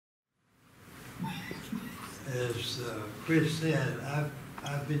As Chris said,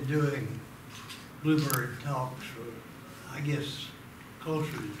 I've been doing Bluebird talks for, I guess,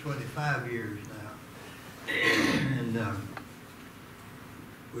 closer to 25 years now. And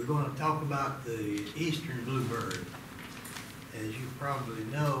we're going to talk about the eastern bluebird. As you probably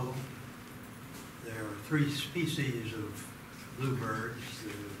know, there are three species of bluebirds: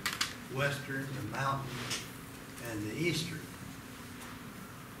 the western, the mountain, and the eastern.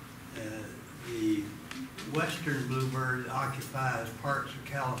 The western bluebird occupies parts of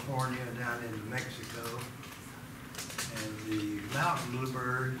California down into Mexico, and the mountain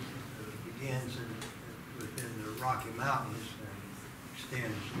bluebird begins within the Rocky Mountains and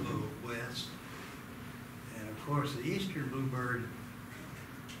extends a little west. And of course, the eastern bluebird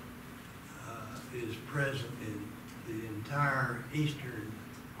is present in the entire eastern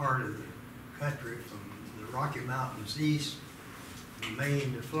part of the country, from the Rocky Mountains east, from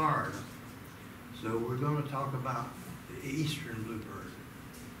Maine to Florida. So we're going to talk about the eastern bluebird.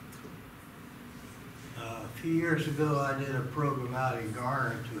 A few years ago, I did a program out in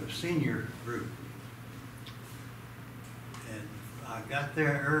Garner to a senior group. And I got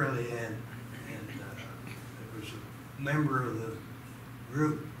there early, and there was a member of the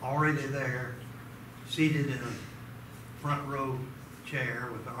group already there, seated in a front row chair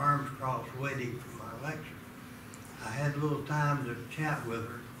with the arms crossed, waiting for my lecture. I had a little time to chat with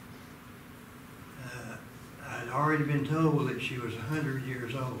her. I'd already been told that she was 100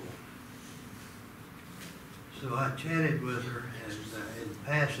 years old. So I chatted with her, and in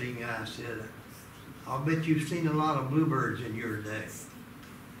passing I said, "I'll bet you've seen a lot of bluebirds in your day."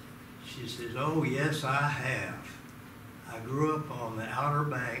 She says, "Oh yes, I have. I grew up on the Outer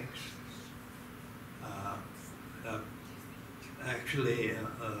Banks, actually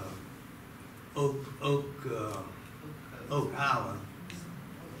Oak Island.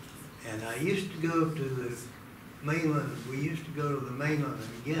 And I used to go to the mainland. We used to go to the mainland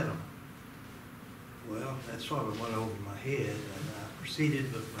and get them." Well, that sort of went over my head, and I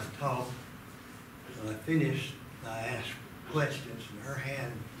proceeded with my talk. When I finished, I asked questions, and her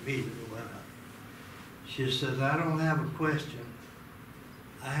hand immediately went up. She says, "I don't have a question.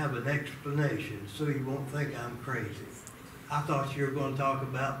 I have an explanation, so you won't think I'm crazy. I thought you were going to talk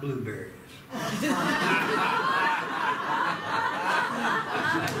about blueberries."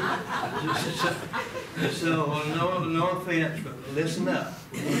 So no offense, but listen up.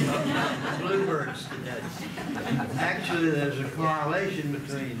 We're talking about bluebirds today. Actually, there's a correlation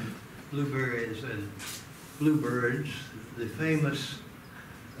between blueberries and bluebirds. The famous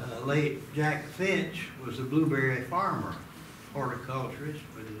late Jack Finch was a blueberry farmer, horticulturist,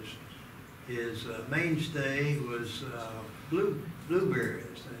 but his mainstay was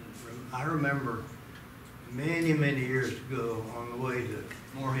blueberries. And I remember many years ago, on the way to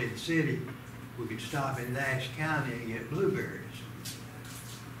Morehead City, we could stop in Nash County and get blueberries.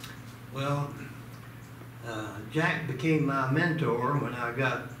 Well, Jack became my mentor when I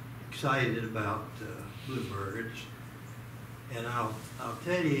got excited about bluebirds. And I'll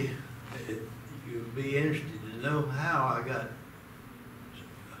tell you, you'll be interested to know how I got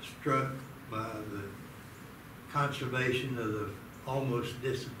struck by the conservation of the almost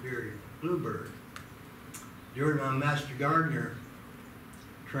disappearing bluebird. During my Master Gardener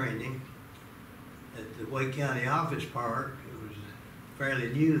training at the Wake County Office Park, it was fairly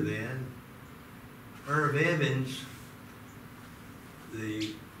new then, Irv Evans,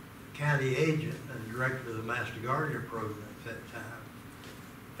 the county agent and director of the Master Gardener program at that time,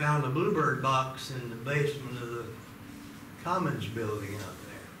 found a bluebird box in the basement of the Commons building out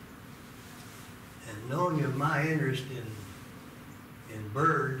there. And knowing of my interest in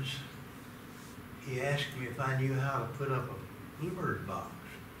birds, he asked me if I knew how to put up a bluebird box.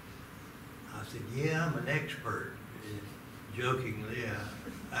 I said, "Yeah, I'm an expert." And jokingly,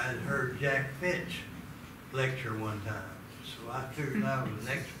 I had heard Jack Finch lecture one time, so I figured I was an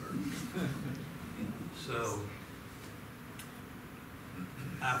expert. So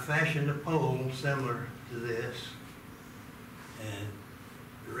I fashioned a pole similar to this and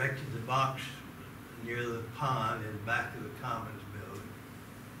erected the box near the pond in the back of the Commons building.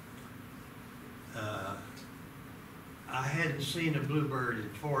 I hadn't seen a bluebird in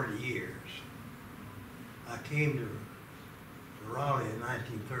 40 years. I came to Raleigh in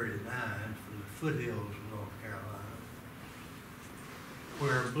 1939 from the foothills of North Carolina,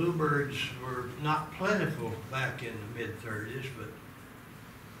 where bluebirds were not plentiful back in the mid-30s, but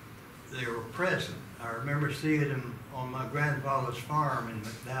they were present. I remember seeing them on my grandfather's farm in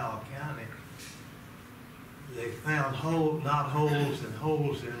McDowell County. They found holes, not holes, and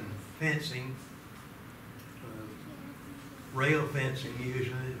holes in fencing, rail fencing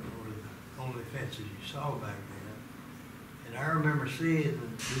usually, or the only fences you saw back then. And I remember seeing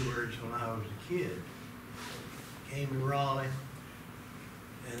bluebirds when I was a kid. Came to Raleigh,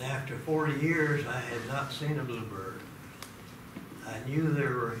 and after 40 years, I had not seen a bluebird. I knew they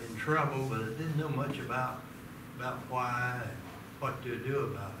were in trouble, but I didn't know much about why and what to do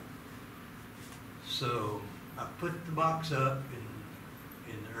about it. So I put the box up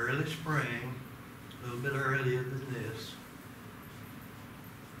in the early spring, a little bit earlier than this,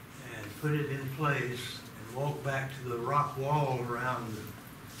 and put it in place and walked back to the rock wall around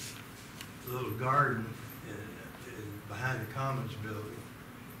the little garden behind the Commons building,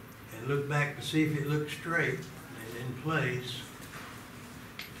 and looked back to see if it looked straight and in place.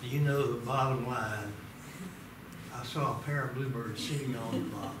 You know the bottom line. I saw a pair of bluebirds sitting on the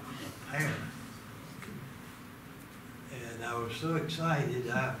box, a pair. And I was so excited,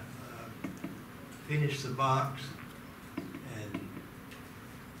 I finished the box, and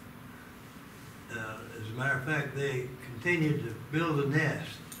as a matter of fact, they continued to build a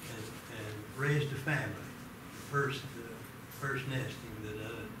nest and raised a family. The first nesting that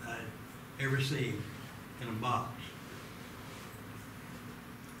I'd ever seen in a box.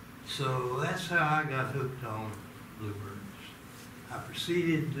 So that's how I got hooked on bluebirds. I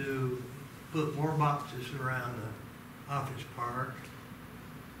proceeded to put more boxes around the office park,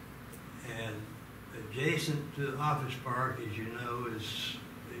 and adjacent to the office park, as you know, is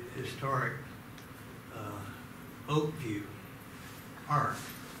the historic Oakview Park,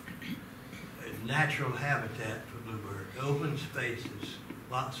 a natural habitat for bluebirds, open spaces,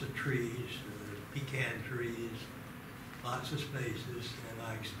 lots of trees, pecan trees, lots of spaces, and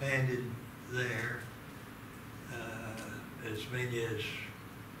I expanded there as many as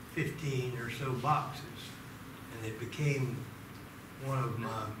 15 or so boxes, and it became one of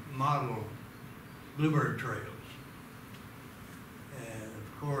my model bluebird trails. And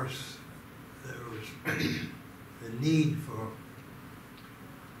of course, there was the need for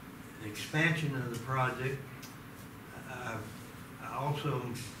an expansion of the project. I also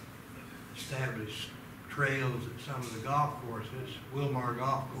established trails at some of the golf courses. Wilmar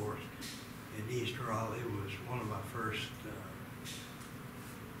Golf Course in East Raleigh was one of my first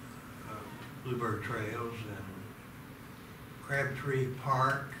bluebird trails, and Crabtree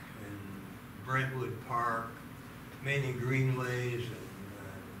Park and Brentwood Park, many greenways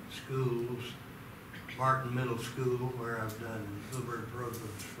and schools, Martin Middle School, where I've done bluebird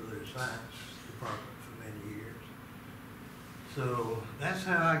programs for their science department for many years. So that's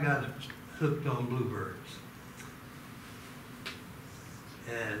how I got hooked on bluebirds.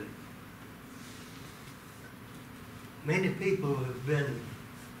 And many people have been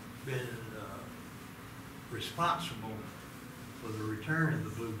responsible for the return of the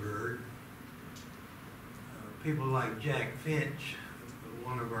bluebird. People like Jack Finch,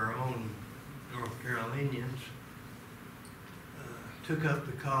 one of our own North Carolinians, took up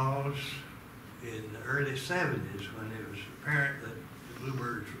the cause in the early 70s when it was apparent that the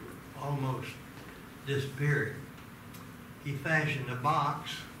bluebirds were almost disappearing. He fashioned a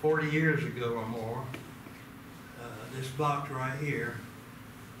box 40 years ago or more. This box right here,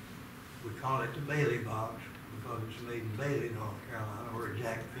 we call it the Bailey box because it's made in Bailey, North Carolina, where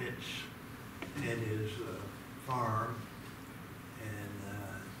Jack Finch had his farm. And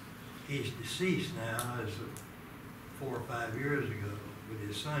he's deceased now as of 4 or 5 years ago, but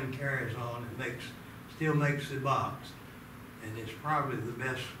his son carries on and still makes the box. And it's probably the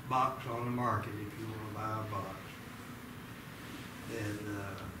best box on the market if you want to buy a box. And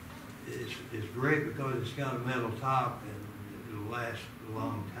it's great because it's got a metal top and it'll last a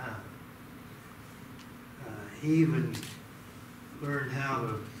long time. He even learned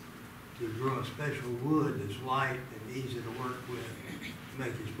how to grow a special wood that's light and easy to work with to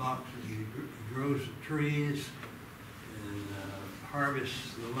make his boxes. He grows the trees and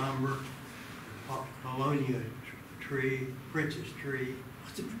harvests the lumber, Polonia tree, princess tree,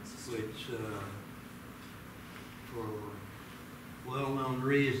 which for well-known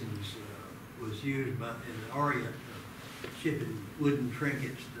reasons was used in the Orient, shipping wooden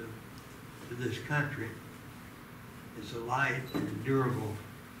trinkets to this country. It's a light and durable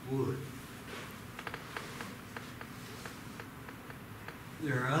wood.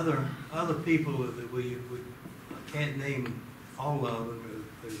 There are other people that we I can't name all of them.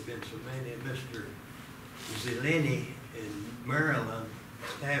 There's been so many. Mr. Zeleny in Maryland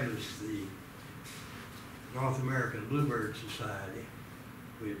established the North American Bluebird Society,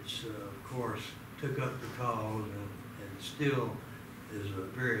 which of course took up the cause and still is a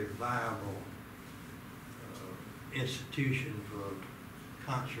very viable institution for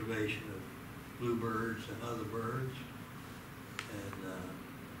conservation of bluebirds and other birds. And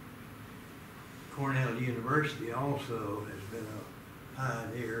Cornell University also has been a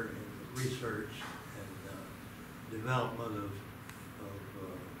pioneer in research and development of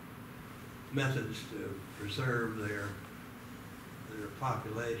methods to preserve their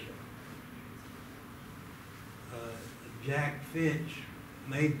population. Jack Finch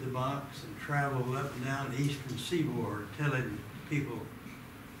made the box and traveled up and down the eastern seaboard telling people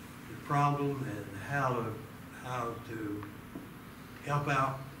the problem and how to help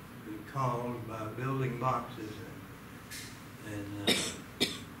out the cause by building boxes and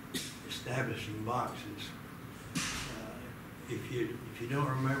establishing boxes. If you don't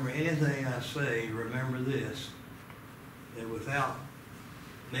remember anything I say, remember this, that without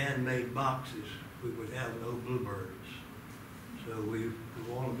man-made boxes, we would have no bluebirds. So we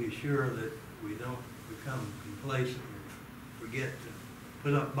want to be sure that we don't become complacent and forget to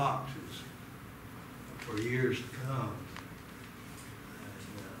put up boxes for years to come.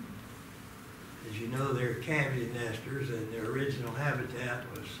 And, as you know, they're cavity nesters, and their original habitat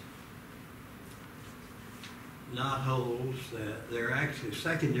was knot holes. They're actually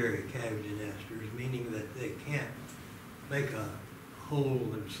secondary cavity nesters, meaning that they can't make a hole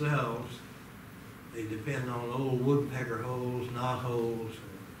themselves. They depend on old woodpecker holes, knot holes,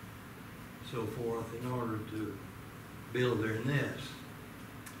 and so forth in order to build their nest.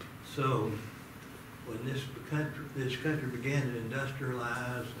 So when this country began to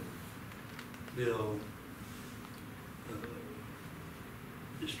industrialize and build,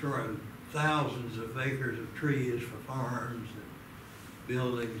 destroy thousands of acres of trees for farms and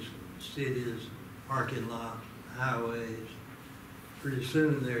buildings and cities and parking lots and highways, pretty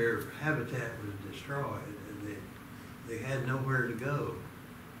soon their habitat was destroyed and they had nowhere to go.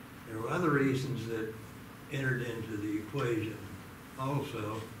 There were other reasons that entered into the equation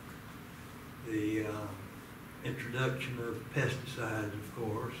also. The introduction of pesticides, of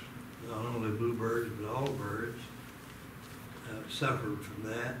course, not only bluebirds but all birds suffered from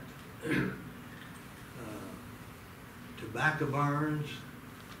that. Tobacco barns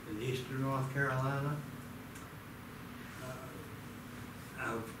in eastern North Carolina.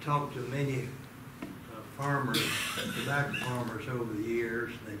 I've talked to many farmers, tobacco farmers over the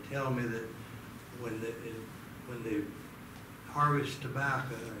years, and they tell me that when they harvest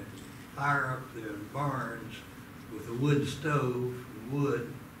tobacco and fire up their barns with a wood stove,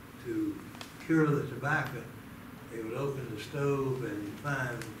 wood, to cure the tobacco, they would open the stove and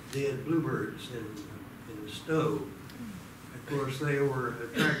find dead bluebirds in the stove. Of course, they were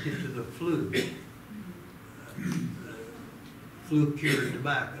attracted to the flu. Flu-cured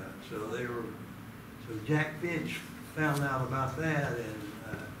tobacco. So Jack Finch found out about that and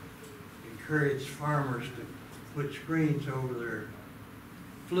encouraged farmers to put screens over their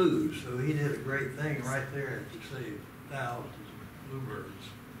flues. So he did a great thing right there to save thousands of bluebirds.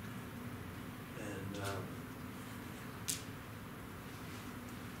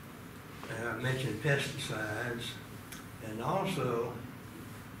 And I mentioned pesticides, and also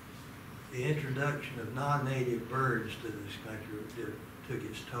the introduction of non-native birds to this country took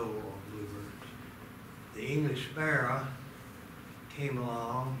its toll on bluebirds. The English sparrow came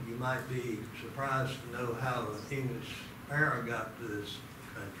along. You might be surprised to know how the English sparrow got to this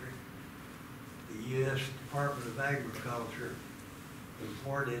country. The U.S. Department of Agriculture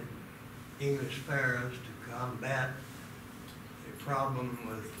imported English sparrows to combat a problem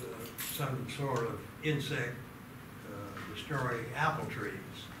with some sort of insect destroying apple trees.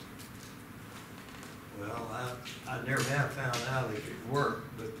 Well, I never have found out if it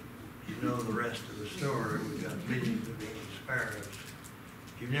worked, but you know the rest of the story. We've got millions of English sparrows.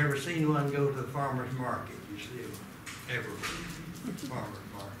 If you've never seen one, go to the farmer's market. You see them everywhere, farmer's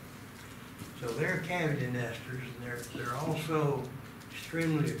market. So they're cavity nesters, and they're also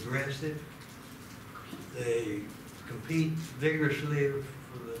extremely aggressive. They compete vigorously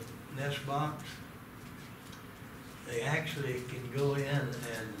for the nest box. They actually can go in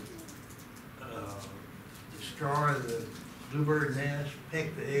and destroy the bluebird nest,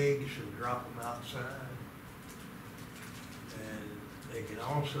 pick the eggs and drop them outside. And they can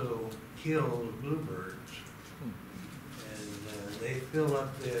also kill the bluebirds. And they fill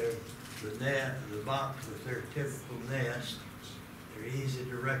up the box with their typical nest. They're easy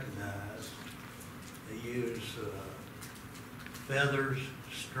to recognize. They use feathers,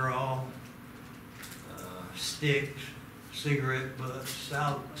 straw, sticks, cigarette butts,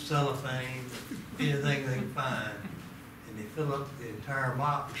 cellophane, anything they can find. And they fill up the entire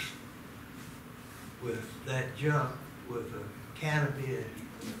box with that junk, with a canopy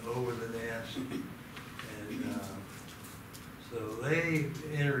over the nest. And so they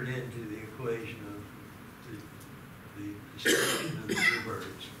entered into the equation of the destruction of the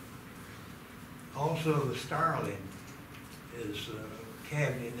bluebirds. Also, the starling is a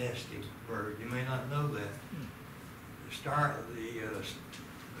cavity nesting bird. You may not know that. The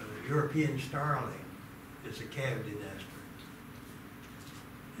European starling is a cavity nester.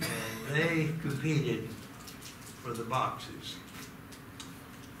 And they competed for the boxes.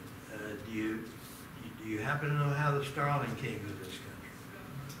 Do you happen to know how the starling came to this country?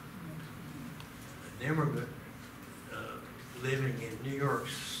 An immigrant living in New York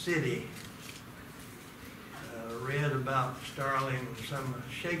City read about starling in some of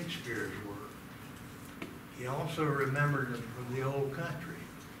Shakespeare's work. He also remembered them from the old country.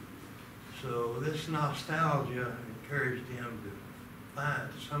 So this nostalgia encouraged him to find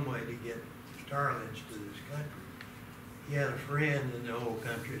some way to get starlings to this country. He had a friend in the old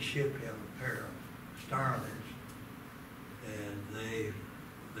country that shipped him a pair of starlings, and they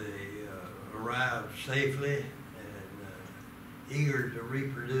arrived safely and eager to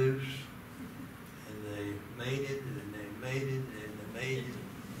reproduce, and they mated, and they mated, and they mated.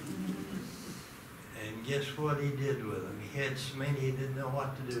 And guess what he did with them? He had so many he didn't know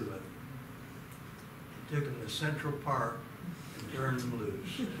what to do with them. He took them to Central Park and turned them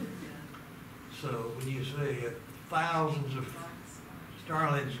loose. So when you say thousands of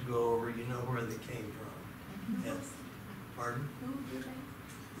starlings go over, you know where they came from. And, pardon?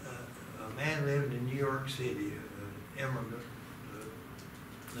 A man lived in New York City, an immigrant,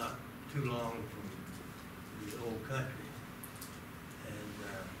 not too long from the old country. And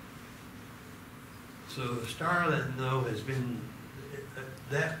so the starling, though, has been,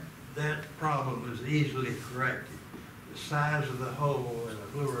 that problem is easily corrected. The size of the hole in a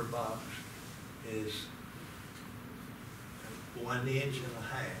bluebird box is 1.5 inches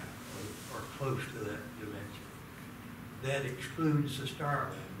or close to that dimension. That excludes the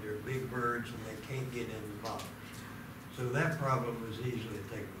starling. They're big birds and they can't get in the box. So that problem was easily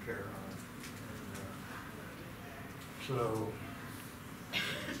taken care of. And, so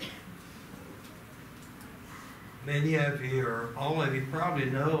many of you, or all of you, probably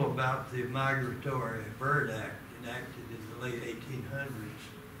know about the Migratory Bird Act enacted in the late 1800s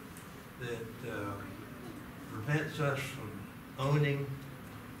that prevents us from owning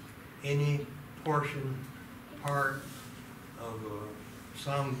any part of a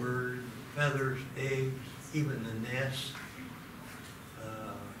songbird, feathers, eggs, even the nest.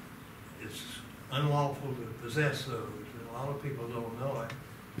 It's unlawful to possess those, and a lot of people don't know it.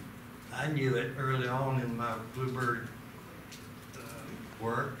 I knew it early on in my bluebird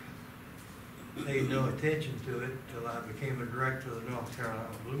work. Paid no attention to it until I became a director of the North Carolina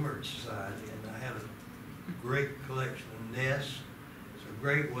Bluebird Society, and I had a great collection of nests. It's a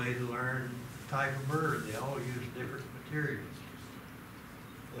great way to learn the type of bird. They all use different materials.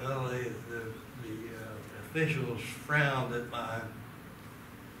 Well, the officials frowned at my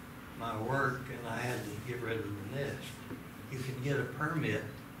work, and I had to get rid of the nest. You can get a permit.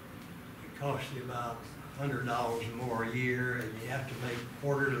 It costs you about $100 more a year, and you have to make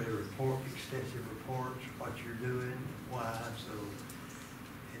quarterly extensive reports, what you're doing, why. So,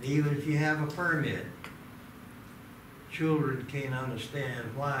 and even if you have a permit, children can't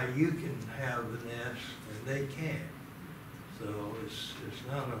understand why you can have the nest and they can't. So it's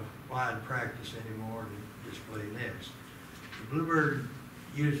not a wide practice anymore to display nests. The bluebird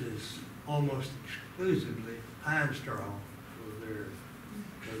uses almost exclusively pine straw for their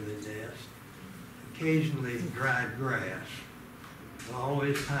nest. Occasionally dried grass, but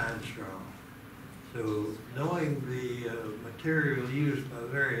always pine straw. So knowing the material used by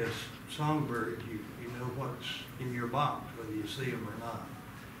various songbirds, you know what's in your box, whether you see them or not.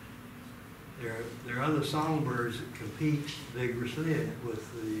 There are other songbirds that compete vigorously with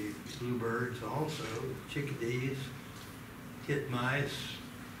the bluebirds also, chickadees, titmice,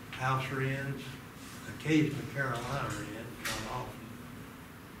 house wrens, occasionally Carolina wren, not often.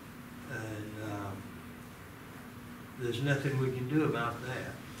 And there's nothing we can do about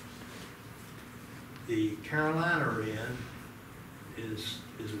that. The Carolina wren is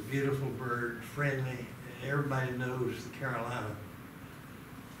a beautiful bird, friendly, and everybody knows the Carolina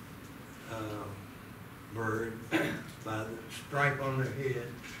bird by the stripe on their head,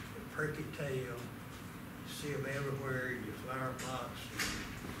 the perky tail. You see them everywhere in your flower pots,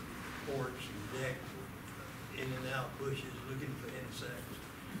 and porch and deck, in and out bushes looking for insects.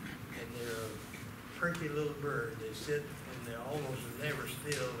 And they're a perky little bird. They sit and they're almost never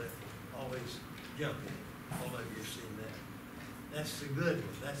still. They're always jumping. All of you have seen that. That's the good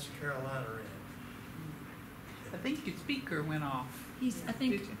one. That's the Carolina wren. I think your speaker went off. I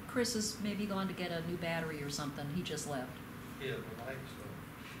think Chris has maybe gone to get a new battery or something. He just left. Yeah, the lights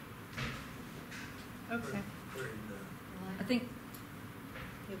Okay. I think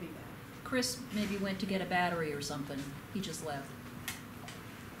He'll be back. Chris maybe went to get a battery or something. He just left.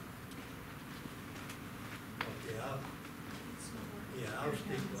 Okay, I'll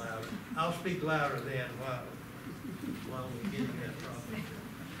speak louder. I'll speak louder then while we get to that problem.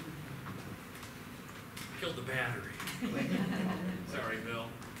 Killed the battery. Sorry, Bill.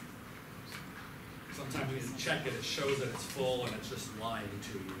 Sometimes when you check it, it shows that it's full and it's just lying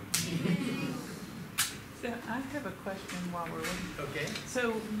to you. So I have a question while we're waiting. Okay.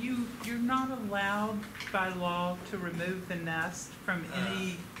 So you're not allowed by law to remove the nest from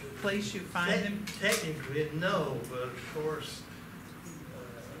any place you find them? Technically, no, but of course,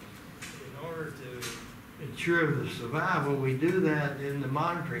 in order to ensure the survival, we do that in the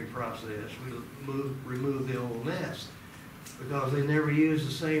monitoring process. We remove the old nest because they never use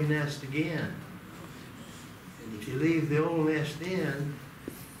the same nest again. And if you leave the old nest in,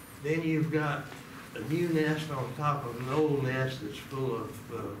 then you've got a new nest on top of an old nest that's full of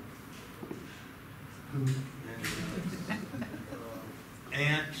poop and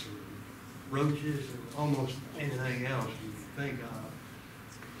ants and roaches and almost anything else you can think of.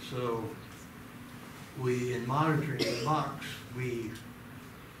 So in monitoring the box, we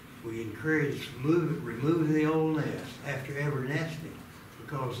encourage remove the old nest after every nesting,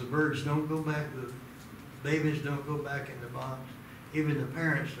 because the birds don't go back, the babies don't go back in the box, even the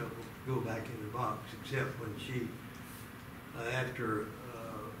parents don't go back in the box, except when she, after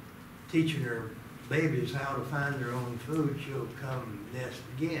teaching her babies how to find their own food, she'll come nest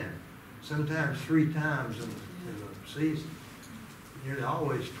again, sometimes 3 times in the season, nearly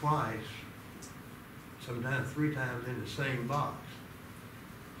always twice, sometimes 3 times in the same box.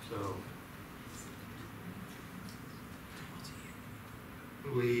 So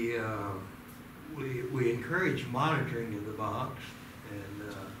we encourage monitoring of the box, and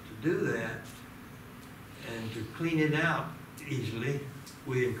to do that and to clean it out easily,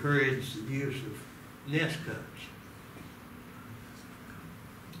 we encourage the use of nest cups.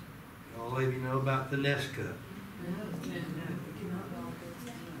 All of you know about the nest cup.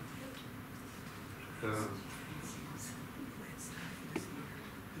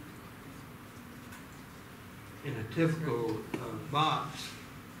 In a typical box,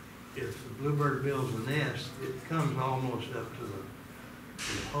 if the bluebird builds a nest, it comes almost up to the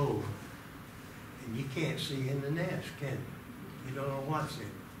hole, and you can't see in the nest, can you? You don't know what's in it.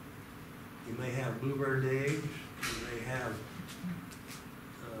 You may have bluebird eggs, you may have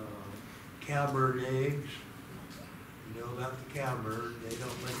cowbird eggs. You know about the cowbird, they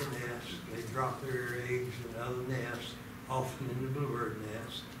don't make a nest, they drop their eggs in other nests, often in the bluebird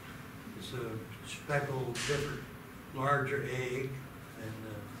nest. It's a speckled, different, larger egg than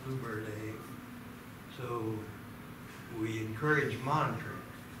the bluebird egg. So we encourage monitoring.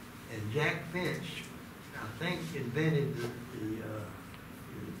 And Jack Finch, I think, invented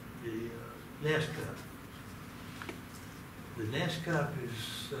the nest cup. The nest cup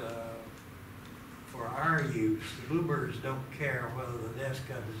is for our use. The bluebirds don't care whether the nest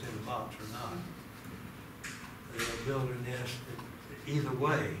cup is in the box or not. They'll build a nest either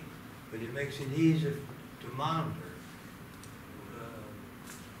way, but it makes it easier to monitor.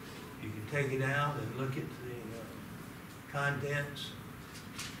 You can take it out and look at the contents,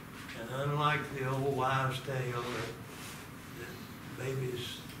 and unlike the old wives' tale that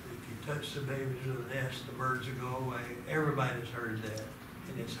babies, if you touch the babies of the nest, the birds will go away. Everybody's heard that,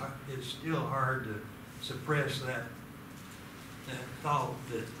 and it's still hard to suppress that thought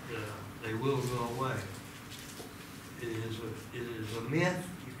that they will go away. It is a myth.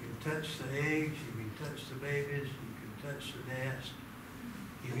 You can touch the eggs, you can touch the babies, you can touch the nest.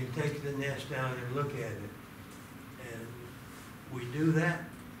 You can take the nest down and look at it. And we do that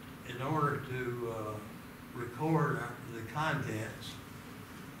in order to record the contents.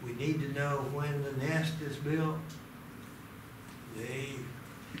 We need to know when the nest is built. They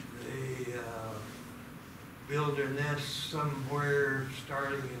build their nest somewhere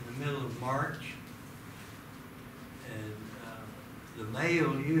starting in the middle of March. And the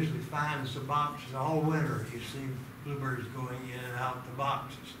male usually finds the boxes all winter. You see bluebirds going in and out the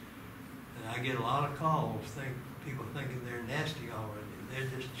boxes. And I get a lot of calls, people thinking they're nesting already. They're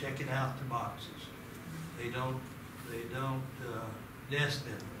just checking out the boxes. They don't nest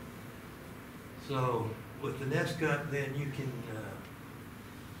them. So with the nest cup, then you can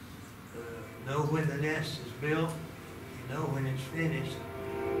know when the nest is built. You know when it's finished.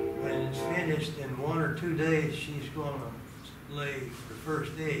 When it's finished, in 1 or 2 days, she's going to lay the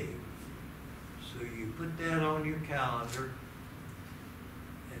first egg. So you put that on your calendar,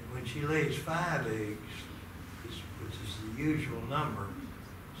 and when she lays 5 eggs, which is the usual number,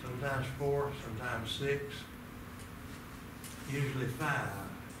 sometimes 4, sometimes 6, usually 5,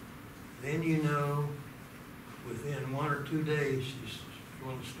 then you know within 1 or 2 days she's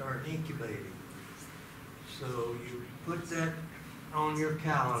going to start incubating. So you put that on your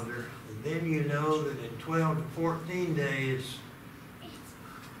calendar, and then you know that in 12 to 14 days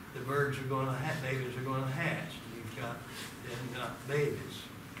the birds are going to babies are going to hatch. You've got babies.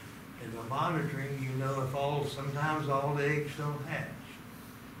 And by monitoring, you know if sometimes all the eggs don't hatch.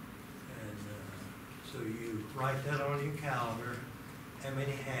 And so you write that on your calendar, how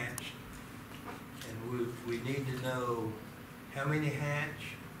many hatched, and we need to know how many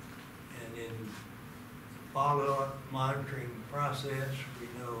hatch, and in follow-up monitoring process, we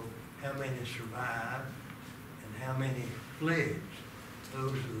know how many survive and how many fledged.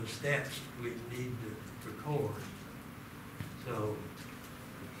 Those are the stats we need to record. So,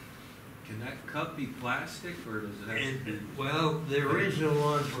 can that cup be plastic, or does it have to be? well, the original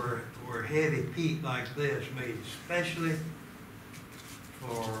ones were heavy peat like this, made especially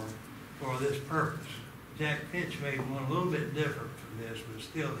for this purpose. Jack Finch made one a little bit different from this, but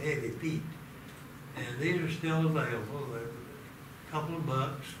still heavy peat. And these are still available. They're a couple of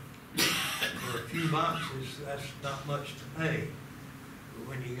bucks for a few boxes. That's not much to pay. But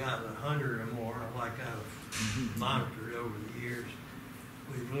when you got 100 or more, like I've monitored over the years,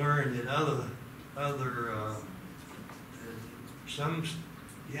 we've learned that some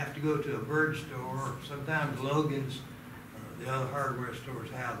you have to go to a bird store. Sometimes Logan's, the other hardware stores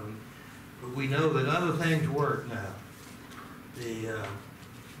have them. But we know that other things work now. The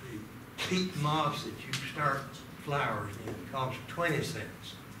peat moss that you start flowers in costs 20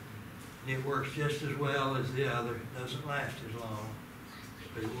 cents. And it works just as well as the other. It doesn't last as long,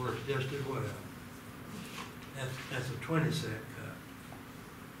 but it works just as well. That's a 20-cent cup.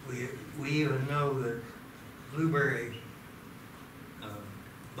 We even know that blueberry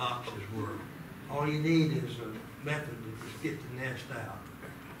boxes work. All you need is a method to just get the nest out.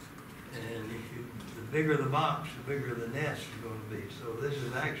 And the bigger the box, the bigger the nest is going to be. So this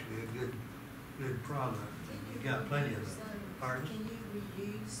is actually a good product. You got plenty of them. Pardon? Can you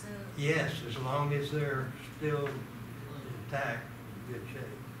reuse those? Yes, as long as they're still intact, in good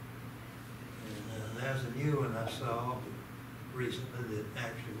shape. And there's a new one I saw recently that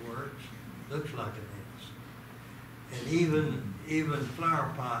actually works. Looks like a nest. And even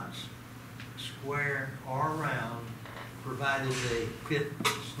flower pots, square or round, provided they fit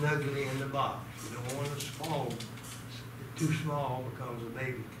snugly in the box. You don't want it small, too small, because the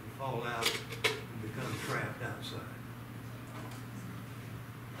baby can fall out and become trapped outside.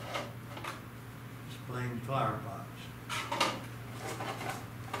 Just plain flower pots.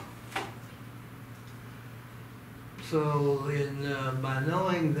 So by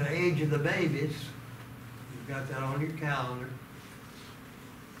knowing the age of the babies, you've got that on your calendar.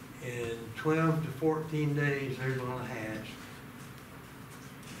 In 12 to 14 days, they're going to hatch.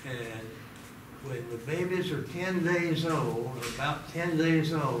 And when the babies are 10 days old, about 10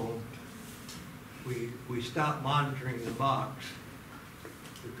 days old, we stop monitoring the box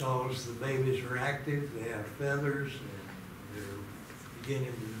because the babies are active, they have feathers, and they're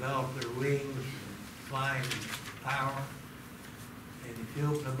beginning to develop their wings, and flying power. And if you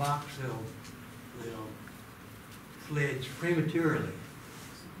open the box, they'll fledge prematurely.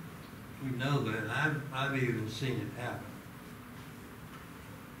 We know that. I've even seen it happen.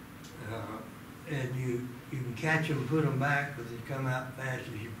 And you can catch them, put them back, but they come out fast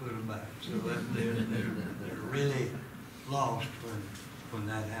as you put them back. So that they're really lost when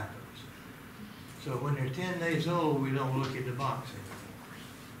that happens. So when they're 10 days old, we don't look at the box anymore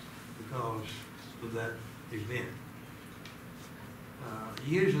because of that event.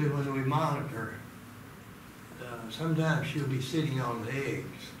 Usually when we monitor, sometimes she'll be sitting on the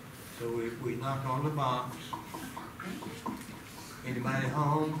eggs. So we knock on the box. Anybody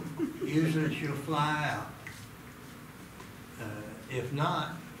home? Usually she'll fly out. If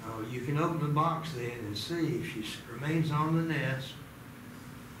not, you can open the box then and see if she remains on the nest.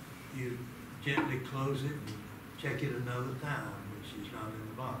 You gently close it and check it another time when she's not in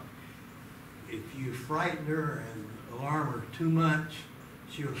the box. If you frighten her and alarm her too much,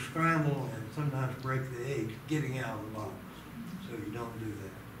 she'll scramble and sometimes break the eggs getting out of the box. So you don't do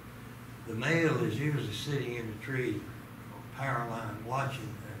that. The male is usually sitting in the tree or power line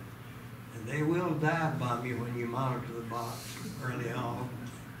watching her, and they will dive bomb you when you monitor the box early on.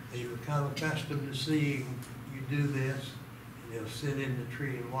 They become accustomed to seeing you do this, and they'll sit in the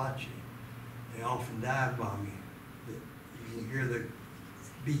tree and watch you. They often dive bomb you. You can hear the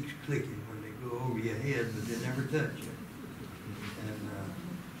beaks clicking when they go over your head, but they never touch you. And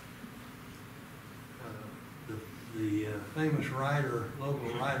the famous writer, local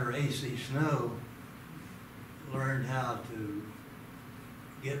writer A.C. Snow, learned how to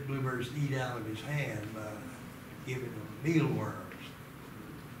get bluebirds to eat out of his hand by giving them mealworms,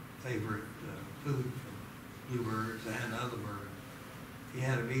 favorite food from bluebirds and other birds. He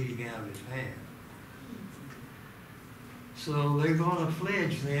had them eating out of his hand. So they're going to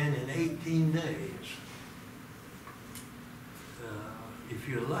fledge then in 18 days. If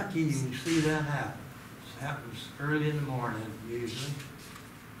you're lucky, you can see that happen. It happens early in the morning usually.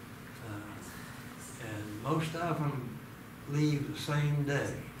 And most of them leave the same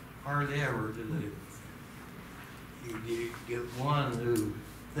day. Hardly ever do they. You get one who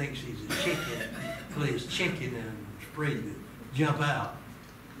thinks he's a chicken, plays chicken and is ready to jump out.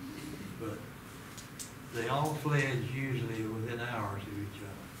 But they all fledge usually within hours of each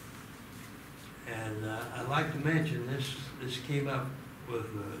other. And I'd like to mention this came up with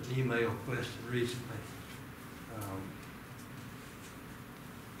an email question recently.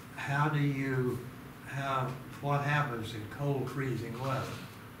 What happens in cold freezing weather?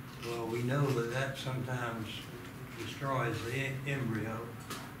 Well, we know that sometimes destroys the embryo,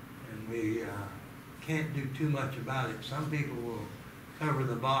 and we can't do too much about it. Some people will cover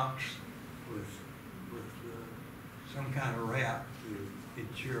the box with some kind of wrap to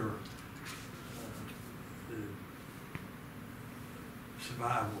ensure the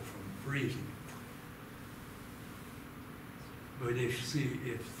survival from freezing. But if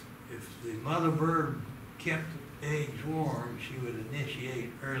the mother bird kept the eggs warm, she would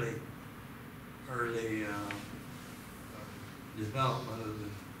initiate early development of the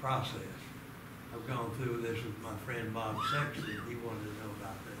process. I've gone through this with my friend Bob Sexton. He wanted to know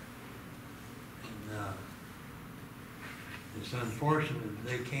about that. And it's unfortunate that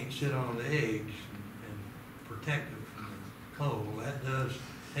they can't sit on the eggs and protect them from the cold. That does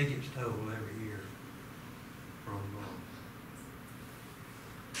take its toll every year from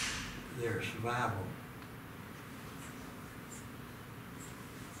their survival.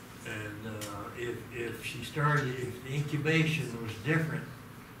 And if the incubation was different,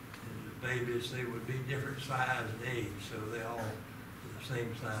 the babies, they would be different size and age, so they all were the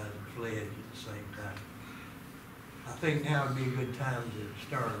same size and fledged at the same time. I think now would be a good time to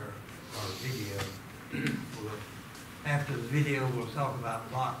start our video. After the video, we'll talk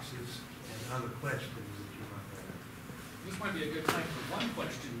about boxes and other questions that you might have. This might be a good time for one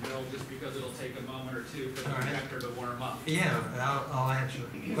question, Bill, just because it'll take a moment or two for the All right. projector to warm up. Yeah, I'll answer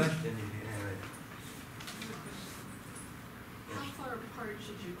the question if you have it. How far apart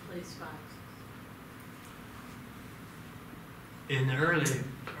should you place boxes? In the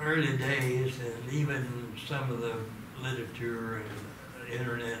early days, and even some of the literature and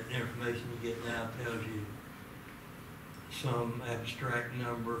internet information you get now tells you some abstract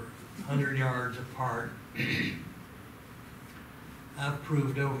number, 100 yards apart. I've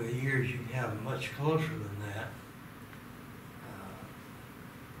proved over the years you can have them much closer than that.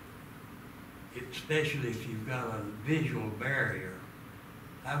 Especially if you've got a visual barrier.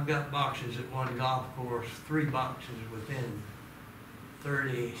 I've got boxes at one golf course, 3 boxes within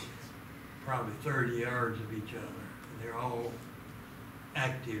probably 30 yards of each other. And they're all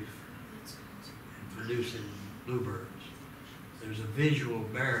active and producing bluebirds. There's a visual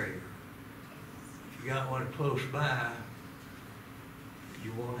barrier. If you got one close by,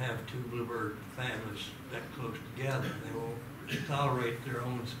 you won't have 2 bluebird families that close together. They won't tolerate their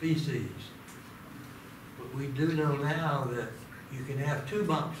own species. But we do know now that you can have 2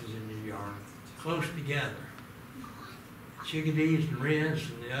 boxes in your yard close together. Chickadees and wrens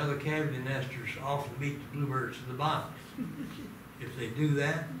and the other cavity nesters often beat the bluebirds to the box. If they do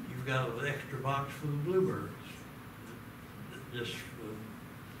that, you've got an extra box for the bluebirds. Just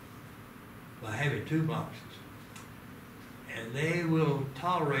by having 2 boxes. And they will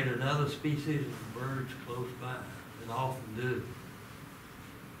tolerate another species of birds close by, and often do.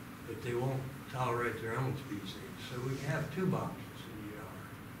 But they won't tolerate their own species. So we can have 2 boxes in the yard.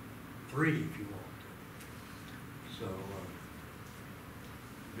 3 if you want to. So,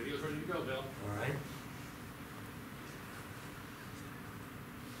 Video's ready to go, Bill. all right.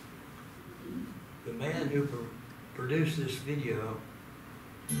 The man who produced this video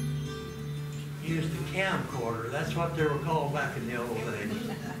used a camcorder. That's what they were called back in the old days.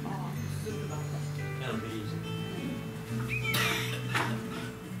 Kind of easy.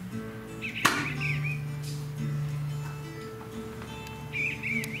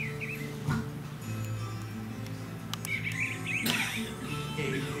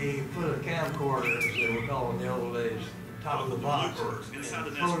 He put a camcorder, as they were called in the old days, top of the box, Bluebirds, inside the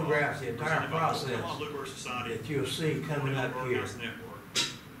and nest photographed the box, entire presented by the process Oklahoma Bluebird Society that you'll see coming up here. Broadcast Network.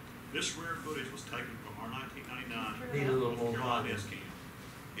 This rare footage was taken from our 1999 Need a little more Carolina volume. nest camp.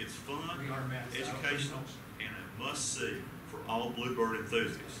 It's fun, We are mad. educational, and a must-see for all bluebird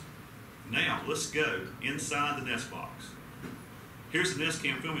enthusiasts. Now, let's go inside the nest box. Here's the nest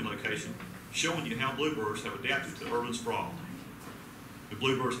cam filming location, showing you how bluebirds have adapted to urban sprawl. The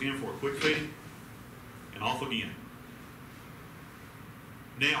bluebirds in for a quick feeding, and off again.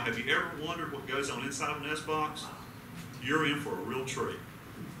 Now, have you ever wondered what goes on inside of a nest box? You're in for a real treat.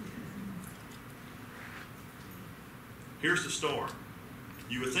 Here's the start.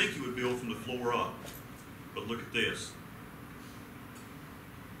 You would think you would build from the floor up, but look at this.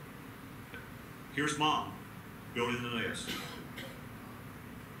 Here's Mom building the nest.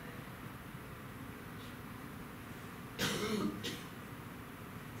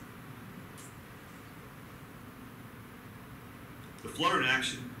 The fluttering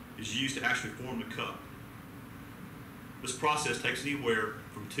action is used to actually form the cup. This process takes anywhere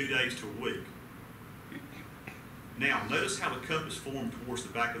from 2 days to a week. Now, notice how the cup is formed towards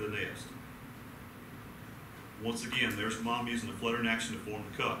the back of the nest. Once again, there's Mom using the fluttering action to form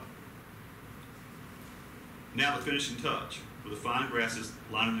the cup. Now the finishing touch, with the fine grasses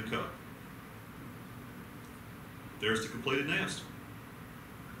lining the cup. There's the completed nest.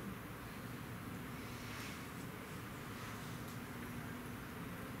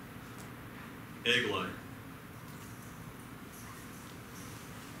 Egg lay.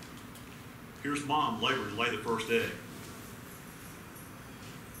 Here's Mom laboring to lay the first egg.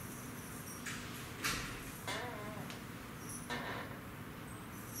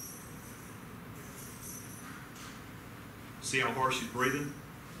 See how hard she's breathing?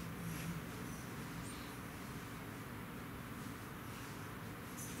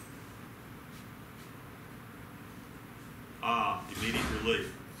 Ah, immediate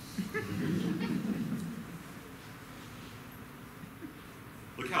relief.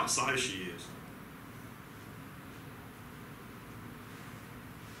 Look how excited she is.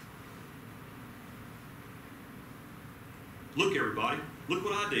 Look, everybody. Look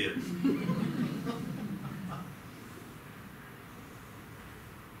what I did.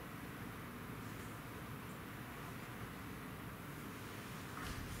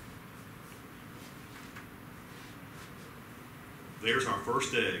 There's our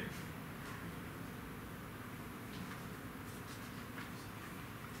first egg.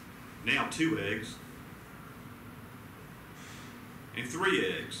 Now 2 eggs and 3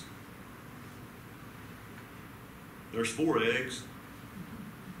 eggs. There's 4 eggs.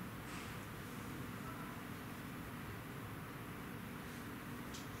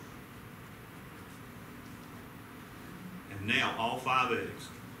 And now all 5 eggs.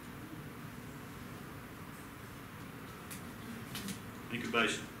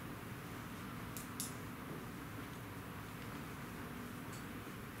 Incubation.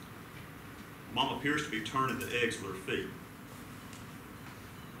 Mom appears to be turning the eggs with her feet.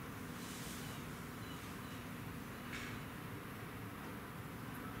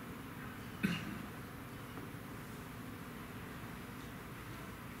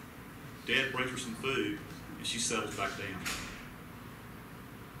 Dad brings her some food and she settles back down.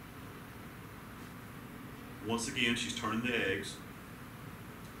 Once again, she's turning the eggs.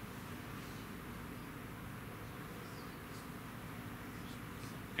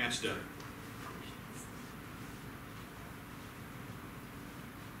 Hatch day.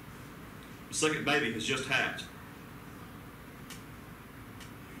 The second baby has just hatched.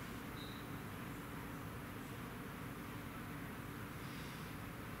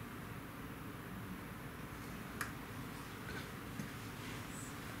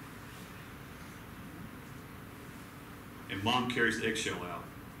 And Mom carries the eggshell out.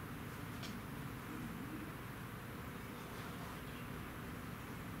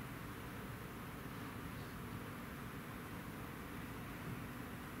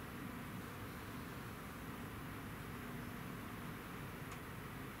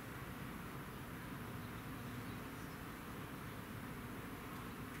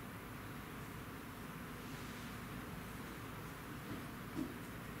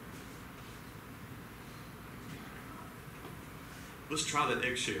 Let's try that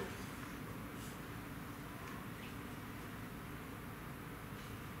eggshell.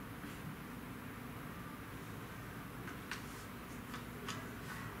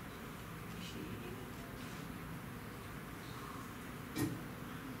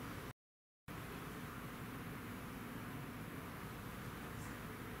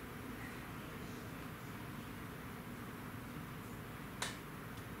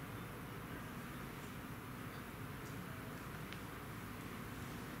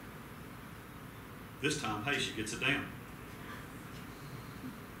 This time, hey, she gets it down.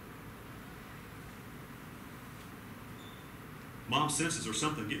 Mom senses there's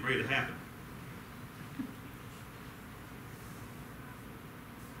something getting ready to happen.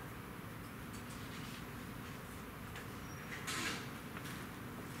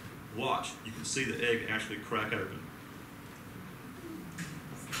 Watch, you can see the egg actually crack open.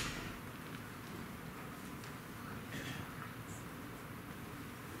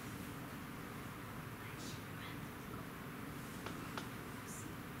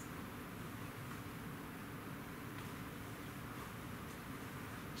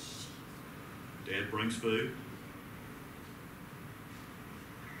 Dad brings food.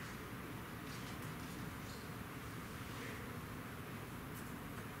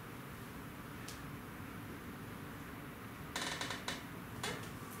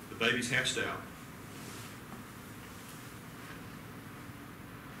 The baby's hatched out.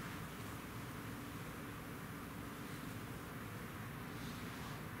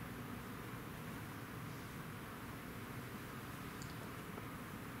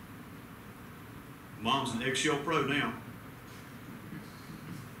 Mom's an eggshell pro now.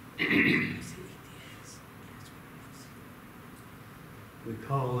 We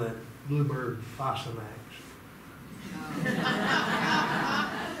call that Bluebird Fosamax.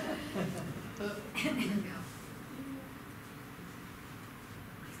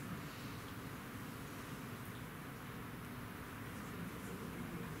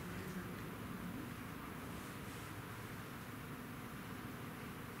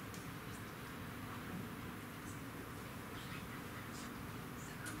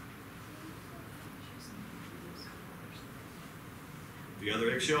 The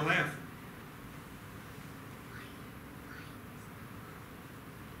other eggshell half.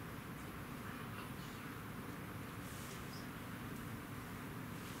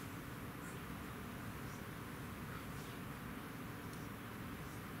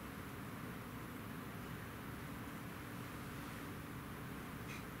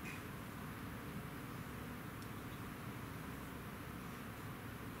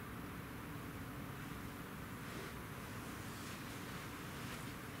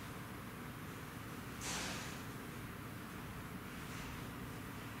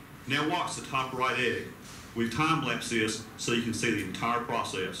 Now watch the top right egg. We've time-lapsed this so you can see the entire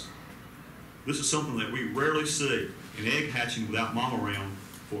process. This is something that we rarely see, an egg hatching without mom around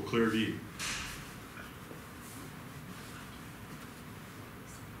for a clear view.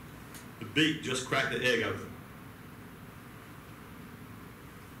 The beak just cracked the egg open.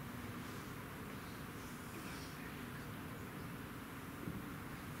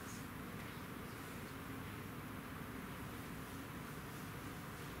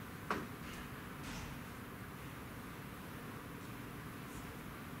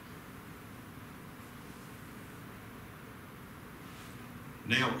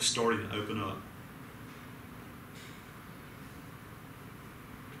 Now it's starting to open up.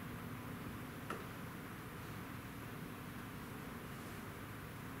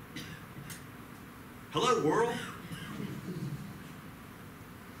 Hello, world.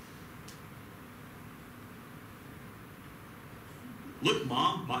 Look,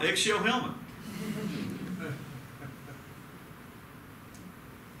 Mom, my eggshell helmet.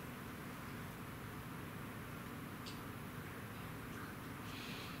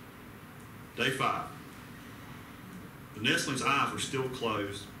 Day 5. The nestling's eyes are still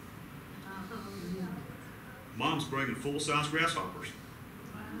closed. Mom's bringing full-size grasshoppers.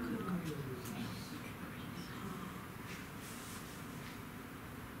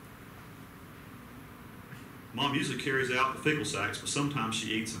 Mom usually carries out the fecal sacs, but sometimes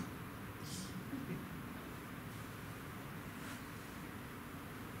she eats them.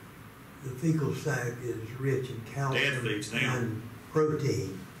 The fecal sac is rich in Dad calcium feeds now. and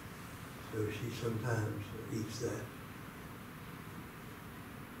protein, so she sometimes eats that.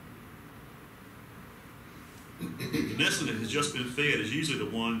 The nestling that has just been fed is usually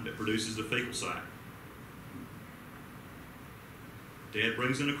the one that produces the fecal sac. Dad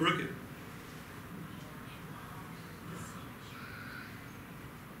brings in a cricket.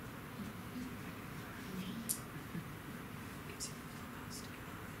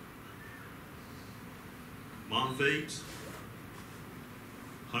 Mom feeds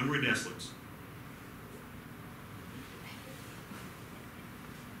hungry nestlings.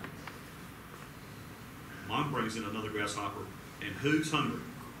 Mom brings in another grasshopper, and who's hungry?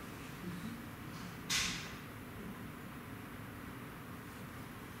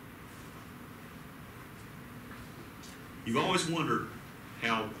 You've always wondered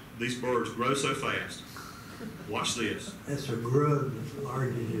how these birds grow so fast. Watch this. That's a grub that's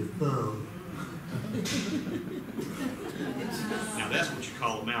large as your thumb. Now that's what you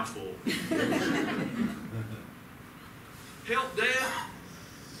call a mouthful. Help, Dad!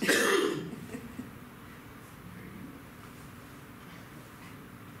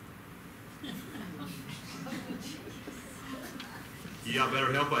 Y'all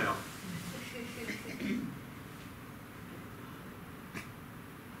better help out.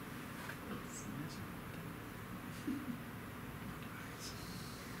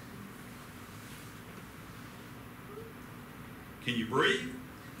 Can you breathe?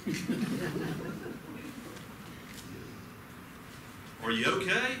 Are you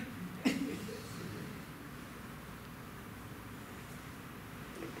okay?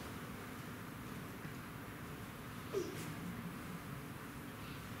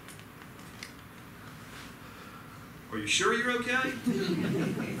 Are you sure you're okay?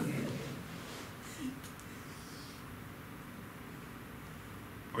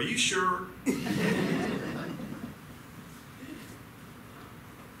 Are you sure?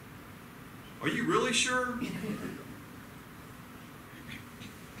 Are you really sure?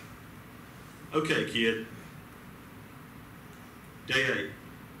 Okay, kid. Day 8.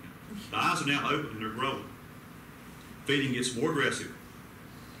 The eyes are now open and they're growing. Feeding gets more aggressive.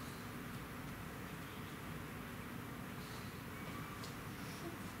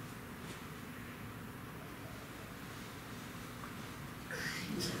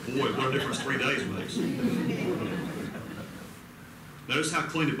 Boy, what a difference 3 days makes. Notice how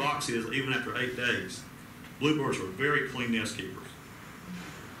clean the box is even after 8 days. Bluebirds are very clean nest keepers.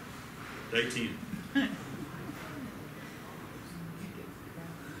 Day 10.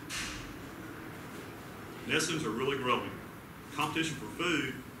 Nestlings are really growing. Competition for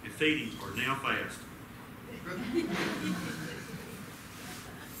food and feeding are now fast.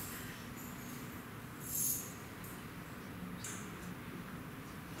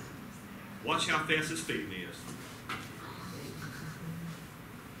 Watch how fast this feeding is.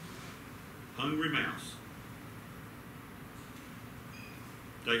 Hungry mouse.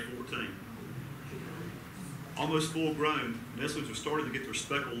 Day 14. Almost full grown, nestlings are starting to get their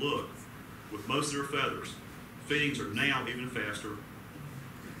speckled look with most of their feathers. Feedings are now even faster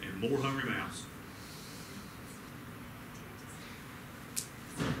and more hungry mouse.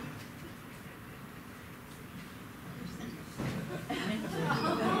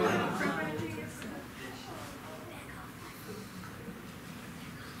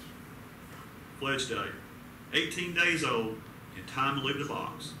 Fledge day. 18 days old and time to leave the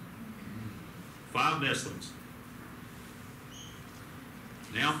box. 5 nestlings.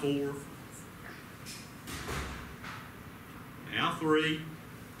 Now 4. Now 3.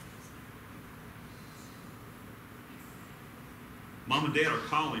 Mom and Dad are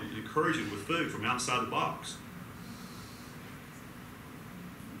calling and encouraging with food from outside the box.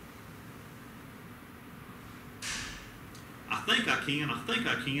 I think I can. I think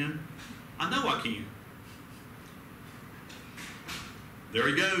I can. I know I can. There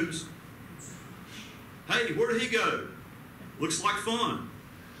he goes. Hey, where did he go? Looks like fun.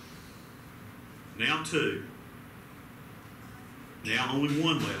 Now 2. Now only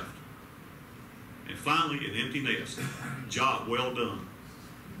 1 left. And finally, an empty nest. Job well done.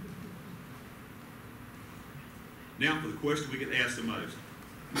 Now for the question we get asked the most.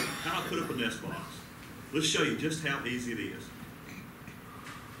 How do I put up a nest box? Let's show you just how easy it is.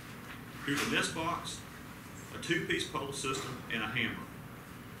 Here's a nest box, a 2-piece pole system, and a hammer.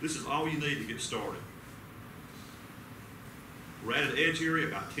 This is all you need to get started. We're at an edge area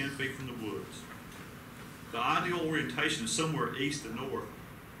about 10 feet from the woods. The ideal orientation is somewhere east and north,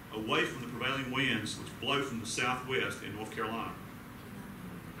 away from the prevailing winds which blow from the southwest in North Carolina.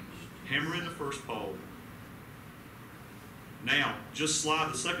 Hammer in the first pole. Now, just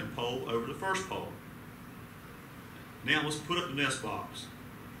slide the second pole over the first pole. Now let's put up the nest box.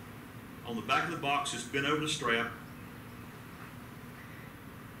 On the back of the box, just bend over the strap.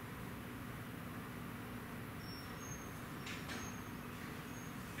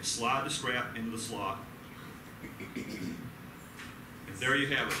 And slide the strap into the slot. And there you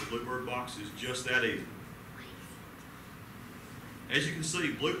have it. The Bluebird box is just that easy. As you can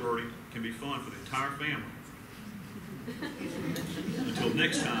see, bluebirding can be fun for the entire family. Until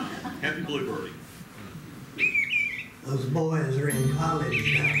next time, happy bluebirding. Those boys are in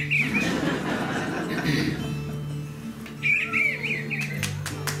college now.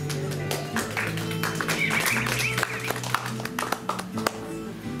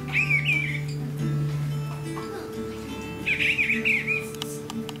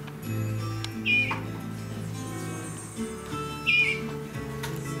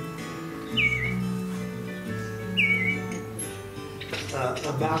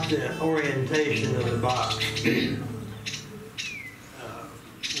 About the orientation of the box.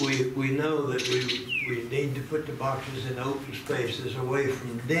 We know that we need to put the boxes in open spaces away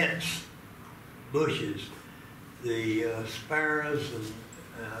from dense bushes. The sparrows and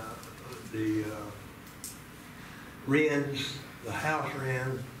the wrens the house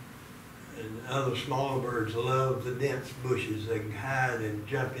wren and other smaller birds love the dense bushes. They can hide and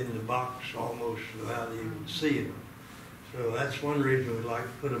jump in the box almost without even seeing them. So that's one reason we like to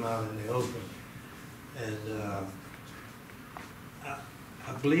put them out in the open. And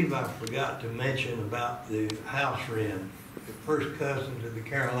I believe I forgot to mention about the house wren, the first cousin to the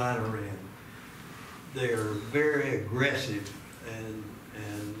Carolina wren. They are very aggressive and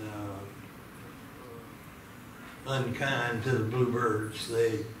unkind to the bluebirds.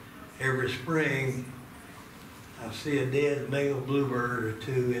 Every spring, I see a dead male bluebird or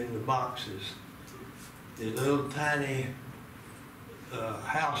two in the boxes. The little tiny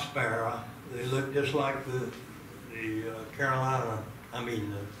house sparrow, they look just like the Carolina,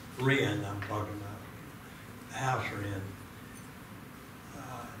 the wren I'm talking about, the house wren.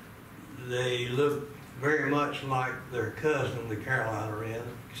 They look very much like their cousin, the Carolina wren,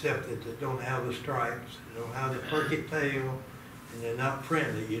 except that they don't have the stripes, they don't have the perky tail, and they're not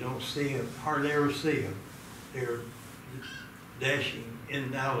friendly. You don't see them, hardly ever see them. They're dashing in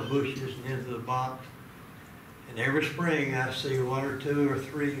and out of the bushes and into the box. And every spring I see one or two or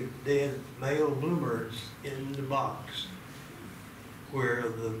three dead male bluebirds in the box where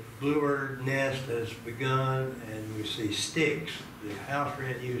the bluebird nest has begun, and we see sticks. The house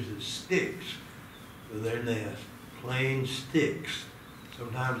wren uses sticks for their nest, plain sticks.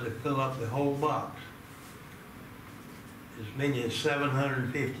 Sometimes they fill up the whole box. As many as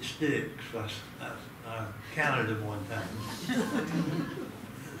 750 sticks. I counted them one time.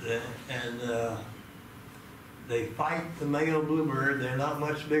 And they fight the male bluebird. They're not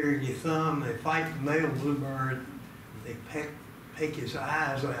much bigger than your thumb. They fight the male bluebird. They peck his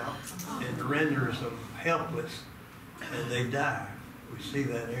eyes out and renders them helpless, and they die. We see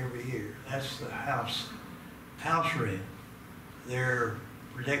that every year. That's the house wren. They're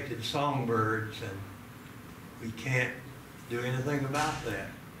protected songbirds, and we can't do anything about that.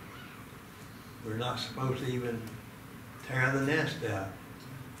 We're not supposed to even tear the nest out.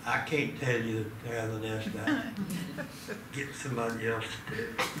 I can't tell you to tear the nest out. Get somebody else to do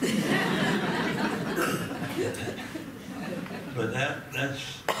it. But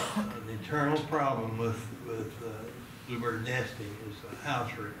that's an eternal problem with bluebird nesting, is the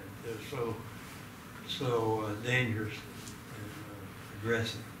house wren. They're so dangerous and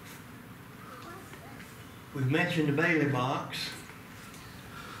aggressive. We've mentioned the Bailey box.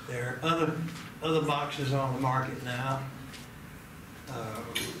 There are other boxes on the market now.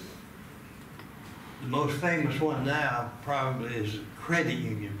 The most famous one now probably is the credit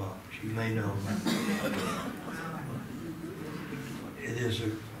union box. You may know about it. It is a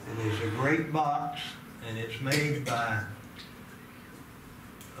great box, and it's made by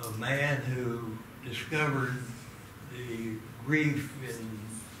a man who discovered the grief and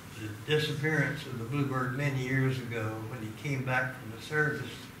the disappearance of the bluebird many years ago when he came back from the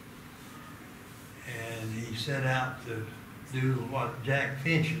service. And he set out to do what Jack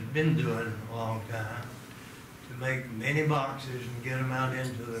Finch had been doing a long time, to make many boxes and get them out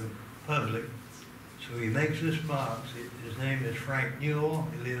into the public. So he makes this box. His name is Frank Newell.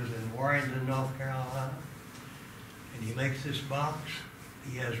 He lives in Warrington, North Carolina. And he makes this box.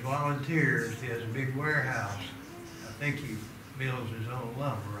 He has volunteers. He has a big warehouse. I think he mills his own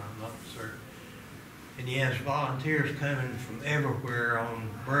lumber, I'm not certain. And he has volunteers coming from everywhere on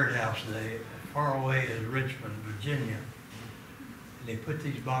Birdhouse Day, as far away as Richmond, Virginia. And they put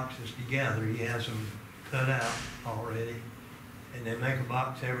these boxes together. He has them cut out already. And they make a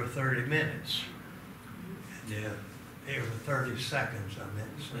box every 30 minutes. And every 30 seconds, I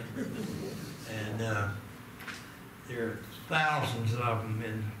meant to say. And there are thousands of them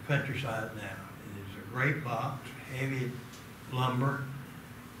in the countryside now. It is a great box, heavy lumber,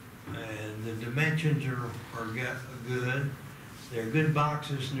 and the dimensions are good. They're good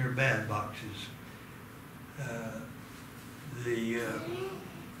boxes and they're bad boxes. The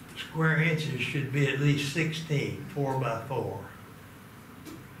square inches should be at least 16, 4 by 4.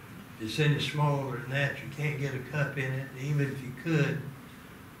 If it's any smaller than that, you can't get a cup in it. Even if you could,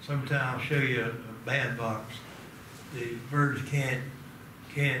 sometime I'll show you a bad box. The birds can't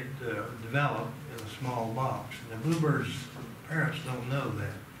develop in a small box. And the bluebirds' parents don't know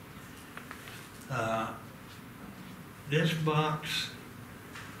that. This box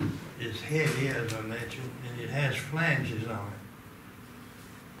is heavy, as I mentioned, and it has flanges on it.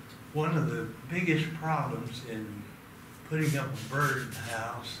 One of the biggest problems in putting up a bird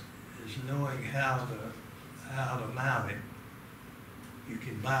house is knowing how to mount it. You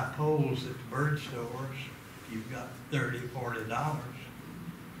can buy poles at the bird stores if you've got $30, $40.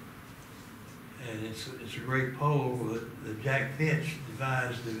 And it's a great pole that Jack Finch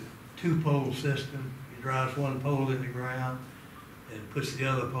devised, the 2-pole system. He drives one pole in the ground, and puts the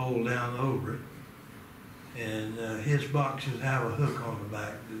other pole down over it. And his boxes have a hook on the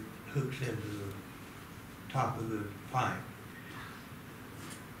back that hooks into the top of the pipe.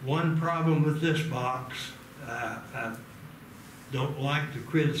 One problem with this box, I don't like to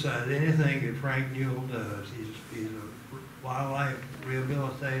criticize anything that Frank Newell does. He's a wildlife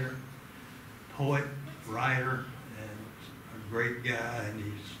rehabilitator, poet, writer, and a great guy, and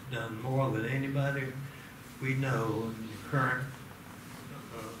he's done more than anybody we know in the current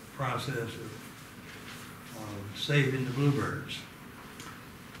process of saving the bluebirds.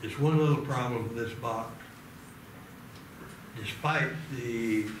 There's one little problem with this box. Despite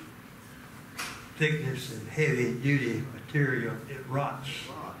the thickness and heavy duty material, it rots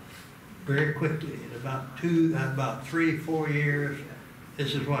very quickly. In about 3-4 years,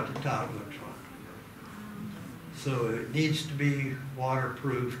 this is what the top looks like. So it needs to be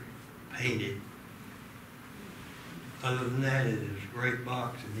waterproof, painted. Other than that, it is a great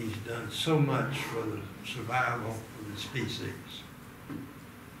box, and he's done so much for the survival of the species.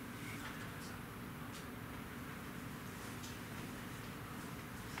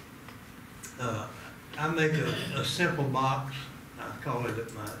 I make a simple box. I call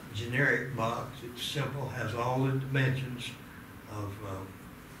it my generic box. It's simple, has all the dimensions of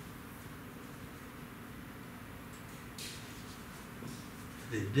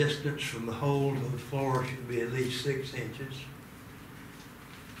the distance from the hole to the floor should be at least 6 inches.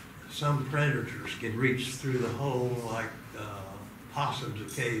 Some predators can reach through the hole, like possums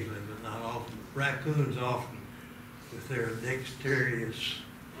occasionally, but not often. Raccoons often, with their dexterous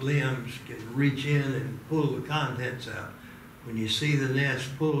limbs, can reach in and pull the contents out. When you see the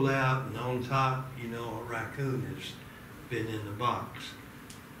nest pulled out and on top, you know a raccoon has been in the box.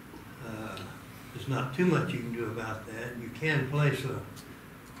 There's not too much you can do about that. You can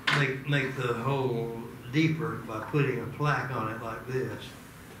make the hole deeper by putting a plaque on it like this,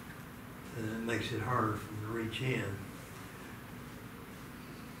 and it makes it harder for them to reach in.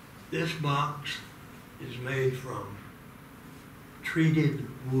 This box is made from treated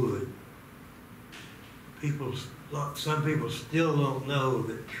wood. Some people still don't know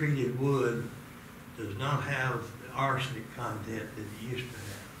that treated wood does not have the arsenic content that it used to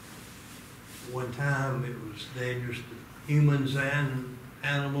have. One time it was dangerous to humans and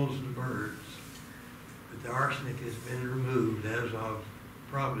animals and birds, but the arsenic has been removed as of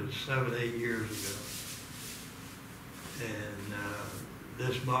probably 7-8 years ago. And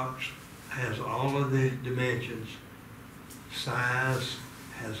this box has all of the dimensions, size,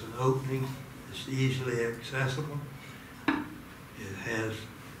 has an opening, it's easily accessible. It has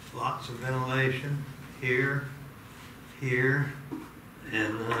lots of ventilation here, here,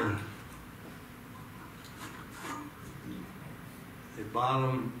 and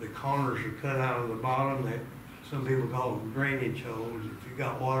the corners are cut out of the bottom. Some people call them drainage holes. If you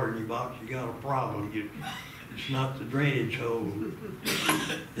got water in your box, you got a problem. It's not the drainage hole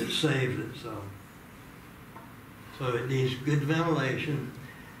that saves it. So it needs good ventilation.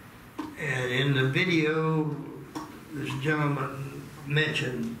 And in the video, this gentleman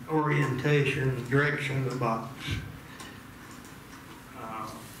mentioned orientation, direction of the box.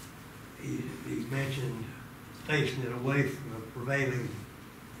 He mentioned facing it away from the prevailing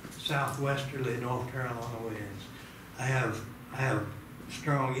southwesterly North Carolina winds. I have a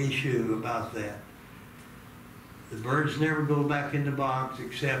strong issue about that. The birds never go back in the box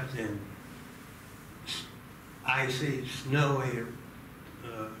except in icy, snowy,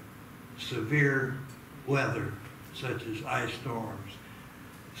 severe weather, such as ice storms.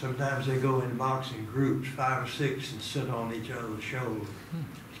 Sometimes they go in the box in groups, 5 or 6, and sit on each other's shoulders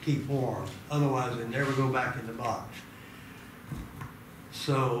to keep warm. Otherwise, they never go back in the box.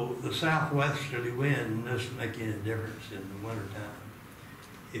 So the southwesterly wind doesn't make any difference in the wintertime.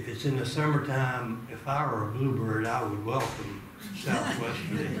 If it's in the summertime, if I were a bluebird, I would welcome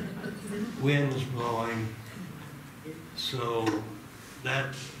southwesterly winds blowing. So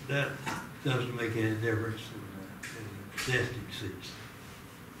that doesn't make any difference in the nesting season.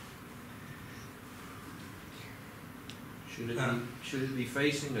 Should it be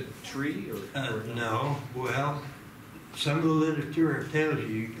facing a tree or no? Well, some of the literature tells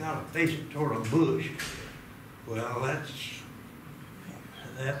you gotta face it toward a bush. Well,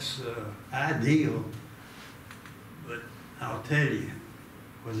 that's ideal, but I'll tell you,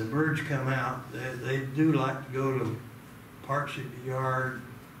 when the birds come out, they do like to go to parts of the yard,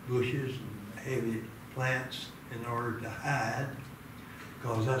 bushes and heavy plants in order to hide,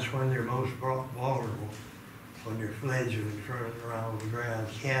 because that's when they're most vulnerable, when they're fledglings running around on the ground.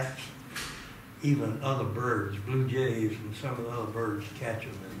 Cats, even other birds, blue jays and some of the other birds catch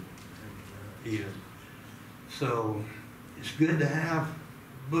them and eat them. So it's good to have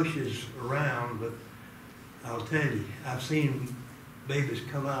bushes around, but I'll tell you, I've seen babies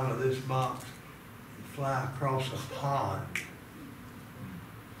come out of this box and fly across a pond,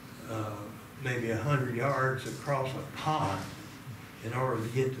 maybe 100 yards across a pond in order to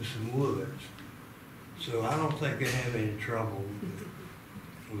get to some woods. So I don't think they have any trouble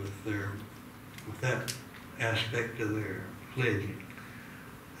with that aspect of their fledging.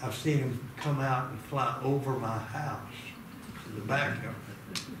 I've seen them come out and fly over my house in the backyard.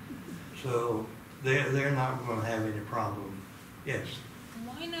 So they're not going to have any problem. Yes.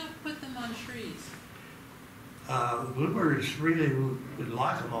 Why not put them on trees? Bluebirds really would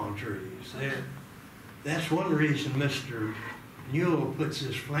like them on trees. That's one reason Mr. Newell puts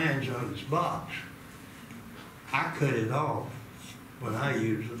his flange on his box. I cut it off when I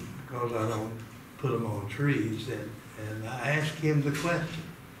use them because I don't put them on trees. And I asked him the question.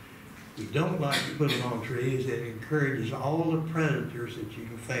 We don't like to put them on trees. It encourages all the predators that you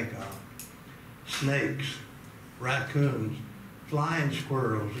can think of. Snakes, raccoons, flying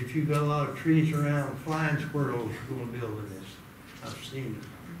squirrels. If you've got a lot of trees around, flying squirrels are going to build in this. I've seen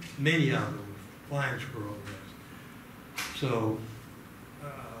many of them, flying squirrel nests. So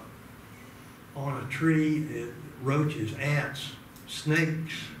on a tree, roaches, ants,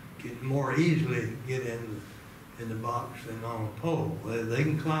 snakes can more easily get in the box than on a pole. They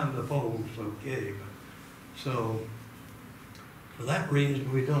can climb the poles, okay. So for that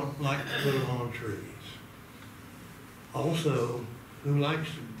reason, we don't like to put them on trees. Also, who likes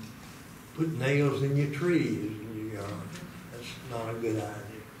to put nails in your trees in your yard? That's not a good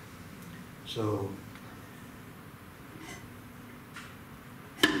idea. So,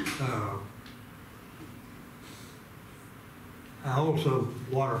 I also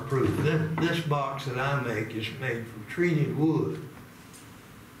waterproof. This box that I make is made from treated wood.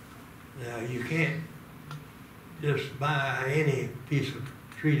 Now, you can't just buy any piece of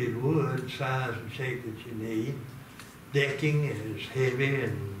treated wood, size and shape that you need. Decking is heavy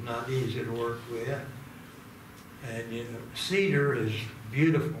and not easy to work with. And you know, cedar is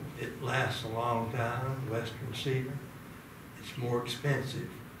beautiful. It lasts a long time, western cedar. It's more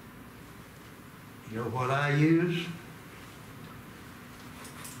expensive. You know what I use?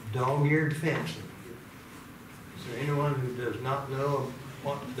 Dog-eared fencing. Is there anyone who does not know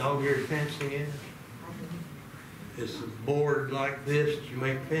what dog-eared fencing is? It's a board like this that you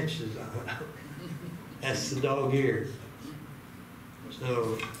make fences out of. That's the dog-eared.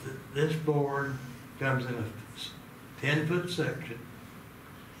 So this board comes in a 10-foot section.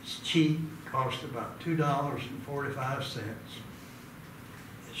 It's cheap, costs about $2.45.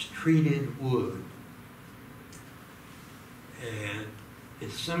 It's treated wood. And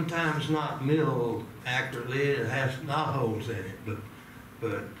it's sometimes not milled accurately. It has knot holes in it,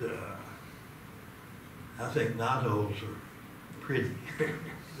 but I think knot holes are pretty.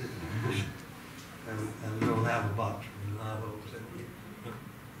 I don't have a box with knot holes in it.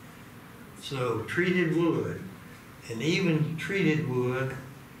 So treated wood, and even treated wood,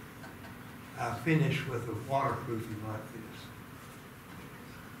 I finish with a waterproofing like this.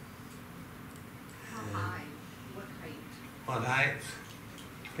 How high? What height? What height?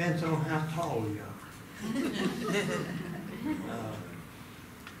 Depends on how tall you are.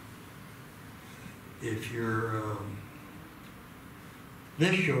 If you're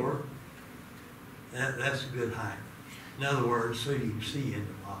this short, that's a good height. In other words, so you can see in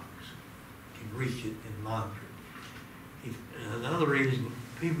the box, you can reach it and monitor it. Another reason,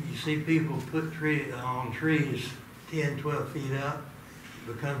 you see people put on trees 10, 12 feet up,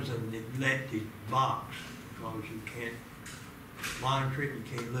 it becomes a neglected box because you can't monitor it, you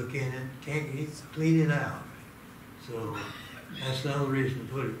can't look in it, can't clean it out. So that's another reason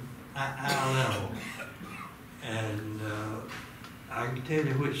to put it eye level. And I can tell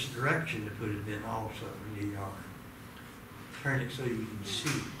you which direction to put it in also in your yard. Turn it so you can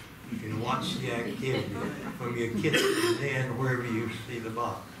see. You can watch the activity from your kitchen and wherever you see the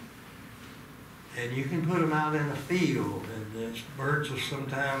box. And you can put them out in a field, and the birds will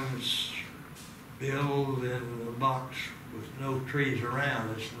sometimes build in a box with no trees around.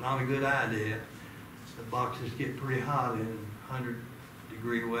 It's not a good idea. The boxes get pretty hot in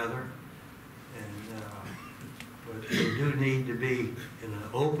 100-degree weather, and but they do need to be in an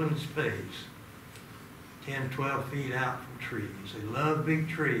open space, 10, 12 feet out from trees. They love big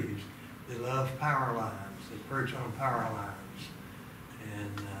trees. They love power lines. They perch on power lines.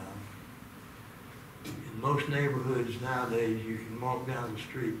 And in most neighborhoods nowadays, you can walk down the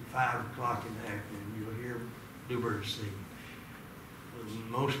street 5 o'clock in the afternoon, you'll hear bluebirds sing.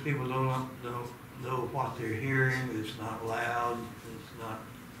 Most people don't know what they're hearing. It's not loud. It's not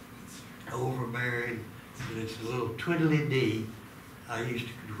overbearing. And it's a little twiddly-dee. I used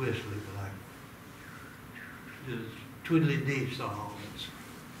to whistle it, but the twiddly-dee song. It's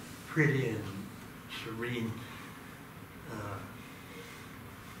pretty and serene.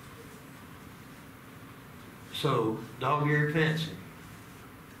 So, dog-eared fencing.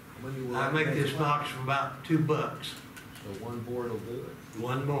 I make this box for about $2. So one board will do it.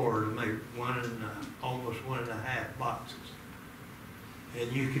 One board will make almost 1.5 boxes.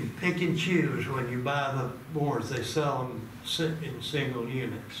 And you can pick and choose when you buy the boards. They sell them in single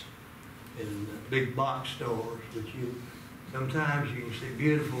units in big box stores. But sometimes you can see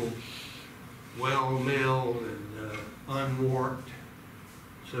beautiful, well-milled and unwarped.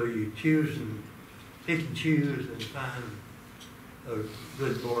 So you pick and choose and find a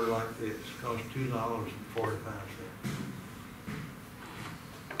good board like this. It costs $2.45.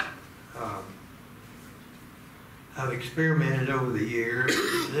 I've experimented over the years.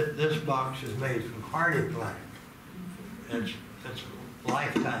 This box is made from hardy plank. That's a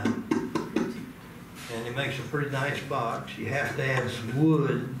lifetime. And it makes a pretty nice box. You have to add some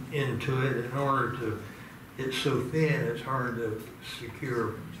wood into it in order to, it's so thin it's hard to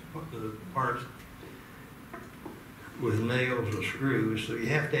secure the parts with nails or screws, so you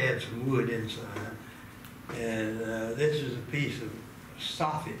have to add some wood inside. And this is a piece of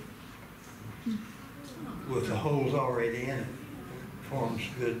soffit with the holes already in it. It forms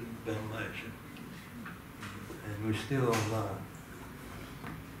good ventilation. And we still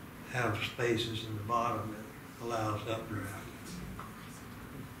have spaces in the bottom that allows updraft.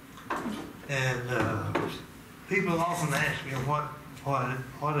 And people often ask me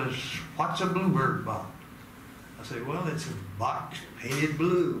what's a Bluebird box? I say, well, it's a box painted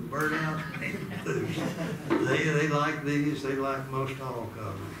blue, burnt-out painted blue. They like these. They like most all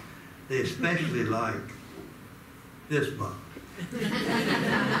colors. They especially like this box.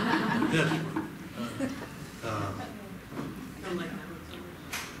 This one.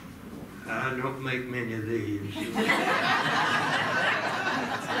 I don't make many of these.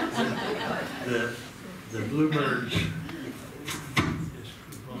 The Bluebirds. Go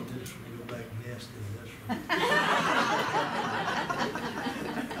back and nest in this one.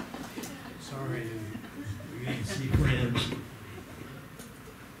 Sorry, we didn't see friends.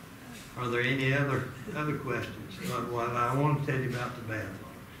 Are there any other questions? Well, I want to tell you about the bad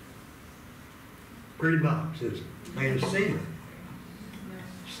box. Pretty box, isn't it? Made of cedar.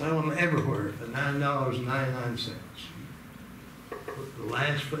 Sell them everywhere for $9.99. Will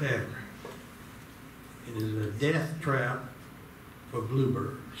last forever. It is a death trap for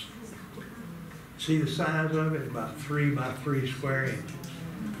bluebirds. See the size of it? About 3 by 3 square inches.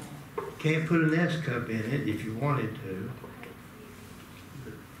 Can't put a nest cup in it if you wanted to.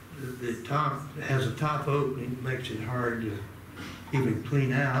 The top has a top opening, makes it hard to even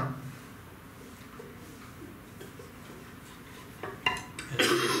clean out.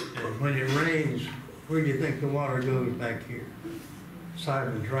 And when it rains, where do you think the water goes back here?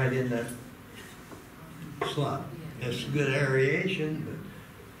 Simon's right in that slot. It's good aeration,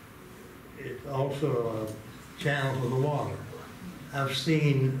 but it's also a channel for the water. I've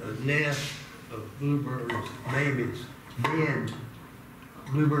seen a nest of bluebirds, babies,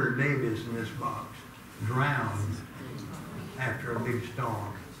 bluebird babies in this box, drowned after a big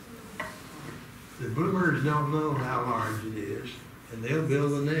storm. The bluebirds don't know how large it is, and they'll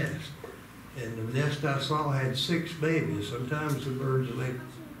build a nest. And the nest I saw had 6 babies. Sometimes the birds lay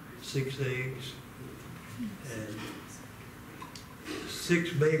 6 eggs. And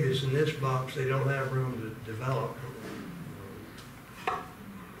 6 babies in this box, they don't have room to develop.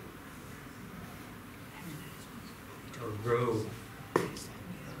 Or grow.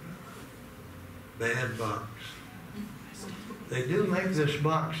 Bad box. They do make this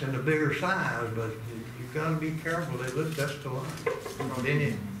box in a bigger size, but you've got to be careful. They look just alike.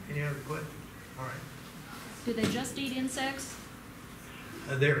 Any other questions? All right. Do they just eat insects?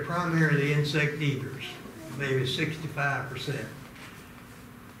 They're primarily insect eaters, maybe 65%.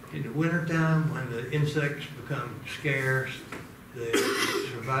 In the wintertime, when the insects become scarce, they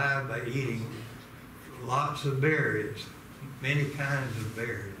survive by eating lots of berries, many kinds of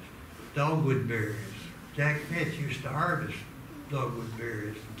berries, dogwood berries. Jack Finch used to harvest dogwood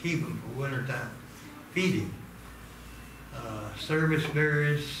berries and keep them for wintertime feeding. Service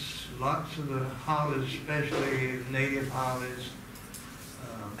berries, lots of the hollies, especially native hollies,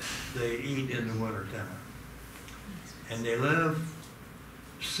 they eat in the wintertime. And they love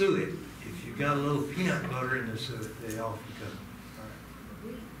suet. If you've got a little peanut butter in the suet, they often come.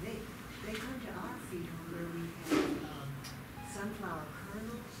 They come to our field where we have sunflower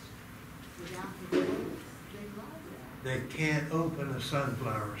kernels without the gold. They love that. they can't open a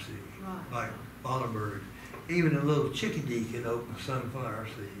sunflower seed Right. like Bluebirds. Even a little chickadee can open a sunflower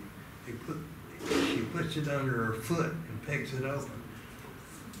seed. She puts it under her foot and picks it open.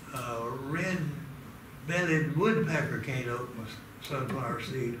 Red-bellied woodpecker can't open a sunflower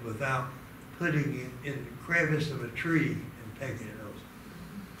seed without putting it in the crevice of a tree and pecking it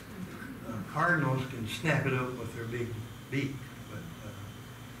open. Cardinals can snap it open with their big beak, but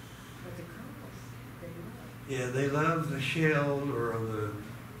But the kernels, they love. yeah, they love the shelled or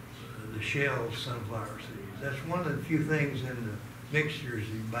the shelled sunflower seeds. That's one of the few things in the mixtures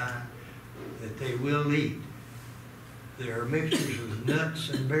you buy that they will eat. There are mixtures of nuts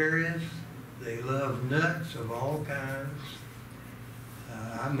and berries. They love nuts of all kinds.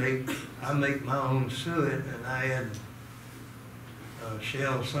 I make my own suet, and I add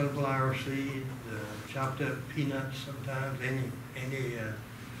shelled sunflower seed, chopped up peanuts sometimes, any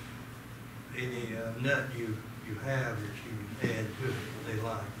nut you have that you can add to it they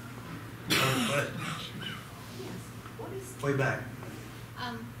like. But What is, way back.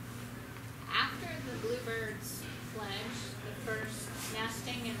 after the bluebirds fledge, the first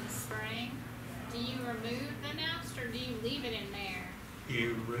nesting in the spring, do you remove the nest or do you leave it in there?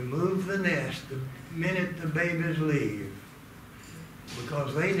 You remove the nest the minute the babies leave,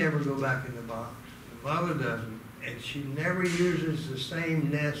 because they never go back in the box. The mother doesn't, and she never uses the same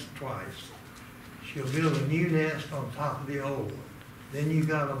nest twice. She'll build a new nest on top of the old one. Then you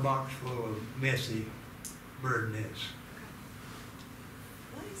got a box full of messy bird nests.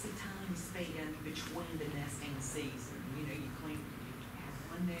 What is the time span between the nesting season? You know, you have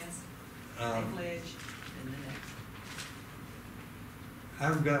one nest, they fledge, and the next.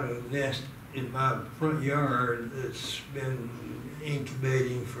 I've got a nest in my front yard that's been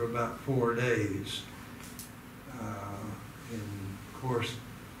incubating for about 4 days. And of course,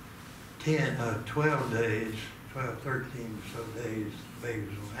 12 days, 12, 13 or so days,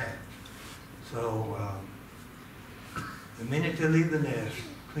 babies will hatch. So the minute they leave the nest,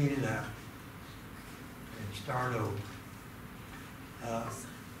 clean it out and start over.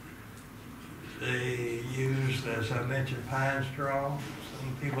 They use, as I mentioned, pine straw.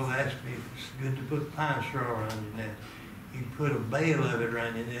 Some people ask me if it's good to put pine straw around your nest. You put a bale of it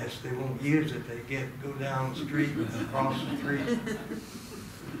around your nest. They won't use it. They go down the street and across the street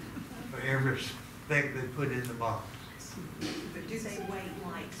for every speck they put in the box. But do they wait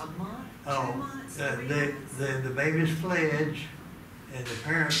like a month, 2 Oh, months, 3 months? the babies fledge, and the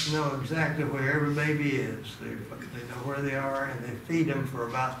parents know exactly where every baby is. They know where they are, and they feed them for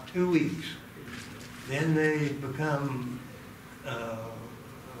about 2 weeks. Then they become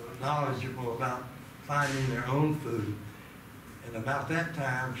knowledgeable about finding their own food. And about that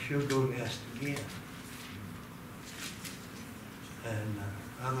time, she'll go nest again. And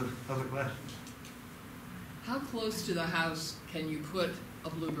other questions? How close to the house can you put a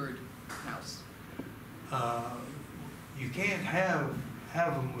bluebird house? You can't have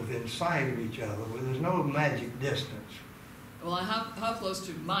them within sight of each other. There's no magic distance. Well, how close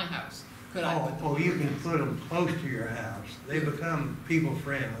to my house could I put them? Oh, you can put them close to your house. They become people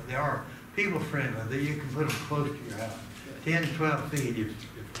friendly. They are people friendly. You can put them close to your house. 10 to 12 feet if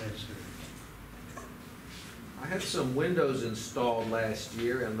necessary. I had some windows installed last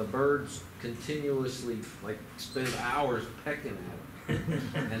year, and the birds continuously spend hours pecking at them,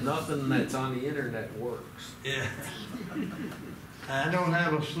 and nothing that's on the internet works. Yeah. I don't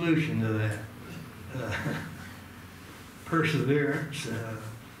have a solution to that. Perseverance.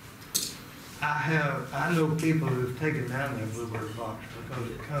 I know people who've taken down their bluebird box because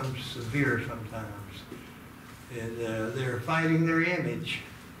it becomes severe sometimes. And they're fighting their image.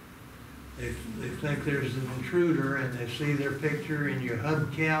 They think there's an intruder, and they see their picture in your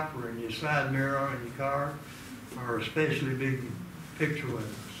hubcap or in your side mirror in your car, or especially big picture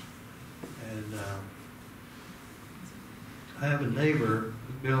windows. And I have a neighbor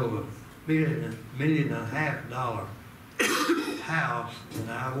who built $1.5 million house, and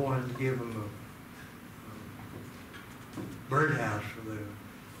I wanted to give him a birdhouse for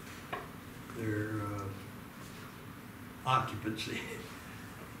their occupancy.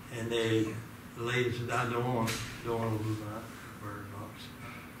 And the lady said, I don't want to lose my bird box.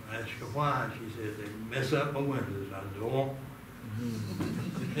 I asked her why. She said, they mess up my windows. I don't want.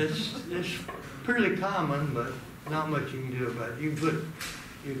 It's pretty common, but not much you can do about it. You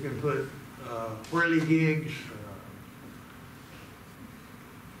can put whirligigs,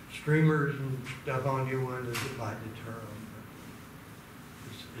 streamers and stuff on your windows that might deter them.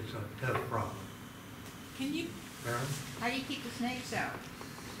 But it's a tough problem. Can you? Mary? How do you keep the snakes out?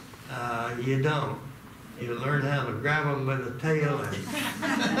 You don't. You learn how to grab them by the tail and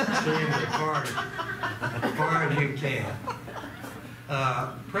send them apart. as far as you can.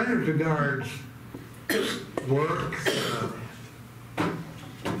 Predator guards work.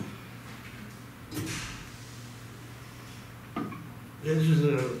 This is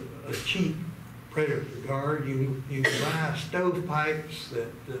a cheap predator guard. You can buy stovepipes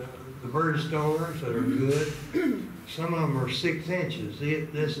at the bird stores that are good. Some of them are 6 inches.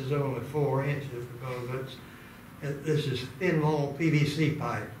 This is only 4 inches because this is thin wall PVC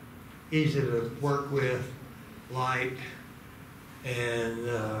pipe, easy to work with, light, and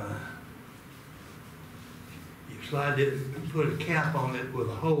you slide it, put a cap on it with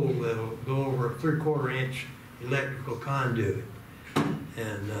a hole that'll go over a 3/4 inch electrical conduit,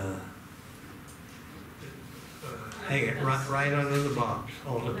 and hang it right under the box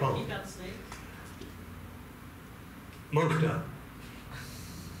on the pole. Most of them.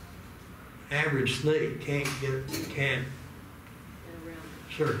 Average snake can't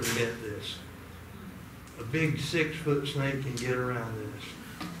circumvent this. A big 6-foot snake can get around this.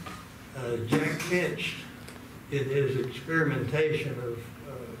 Jack Finch, in his experimentation of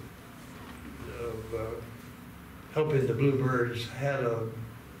helping the bluebirds, had a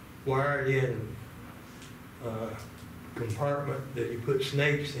wired-in compartment that he put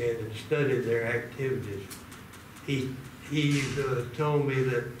snakes in and studied their activities. He told me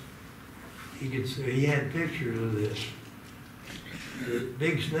that he had pictures of this. The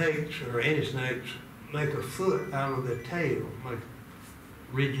big snakes, or any snakes, make a foot out of the tail, like a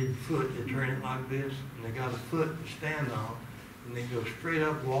rigid foot. They turn it like this, and they got a foot to stand on, and they go straight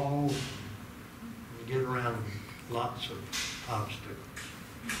up walls and get around lots of obstacles.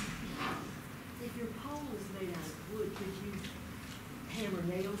 If your pole is made out of wood, could you hammer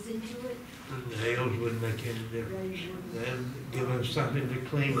nails into it? The nails wouldn't make any difference. That'd give them something to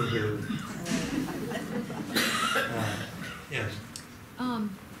cling to. Yes.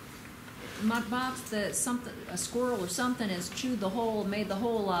 My box that a squirrel or something has chewed the hole, made the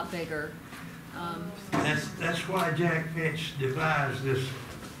hole a lot bigger. That's why Jack Finch devised this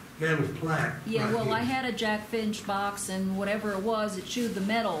metal plaque. Yeah, right well, here. I had a Jack Finch box, and whatever it was, it chewed the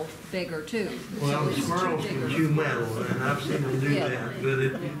metal bigger too. Well, So it's squirrels bigger. can chew metal, and I've seen them do Yeah. that.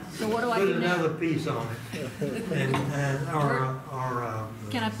 But So what do I put do now? another piece on it, or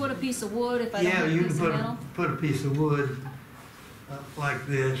Can I put a piece of wood if I don't yeah, have a you piece can of metal? put a piece of wood like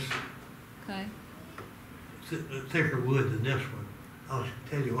this. Okay. Thicker wood than this one. I'll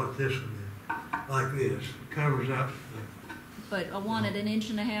tell you what this one is. Like this, covers up But I wanted an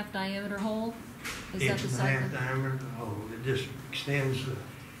 1.5-inch diameter hole. Is the that inch the and a size? half diameter. Oh, it just extends.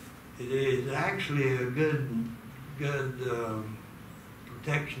 It is actually a good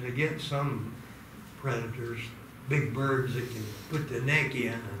protection against some predators, big birds that can put their neck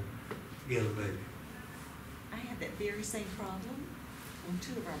in and get a baby. I had that very same problem on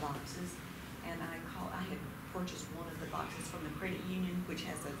 2 of our boxes, and I had purchased one of the boxes from the credit union, which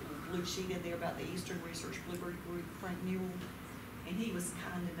has a blue sheet in there about the Eastern Research Bluebird Group, Frank Newell, and he was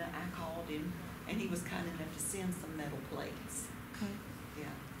kind enough, I called him, and he was kind enough to send some metal plates. Okay.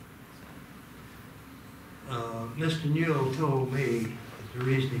 Yeah. Mr. Newell told me that the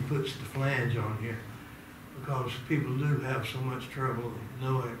reason he puts the flange on here, because people do have so much trouble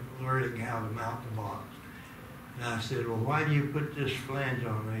learning how to mount the box. And I said, well, why do you put this flange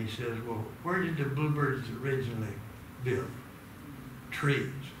on there? He says, well, where did the bluebirds originally build?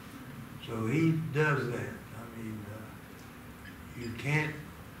 Trees. So he does that. I mean, you can't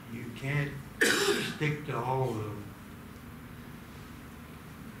stick to all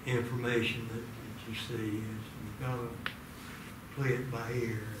the information that you see. You've got to play it by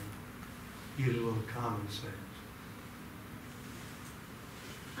ear and use a little common sense.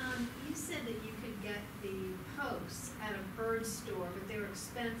 You said that you could get the posts at a bird store, but they were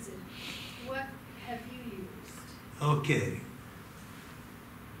expensive. What have you used? Okay.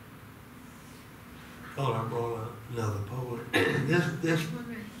 Oh, I brought another pole. This,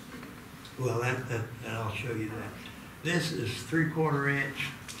 well, that I'll show you that. This is 3/4 inch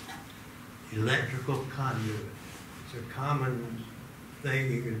electrical conduit. It's a common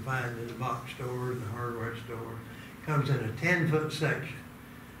thing you can find in the box store, the hardware store. Comes in a 10-foot section.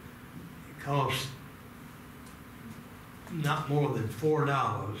 It costs not more than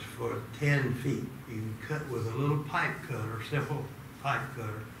 $4 for 10 feet. You can cut with a little pipe cutter, simple pipe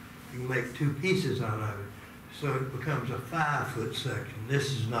cutter. You can make 2 pieces out of it. So it becomes a 5-foot section.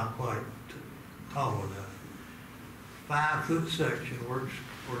 This is not quite tall enough. 5-foot section works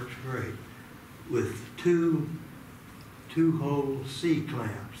great with two hole C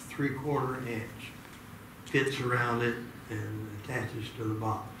clamps, 3/4 inch, fits around it and attaches to the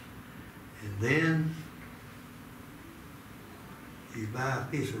box. And then you buy a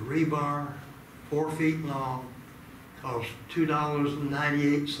piece of rebar 4 feet long, costs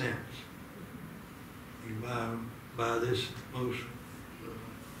 $2.98. You buy this most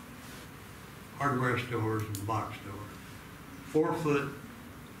hardware stores and box stores. 4 foot,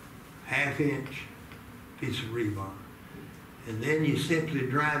 half-inch piece of rebar. And then you simply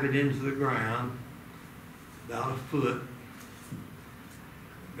drive it into the ground about a foot,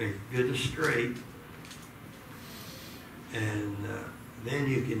 make it good and straight, and then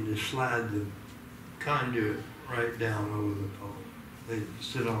you can just slide the conduit right down over the pole. They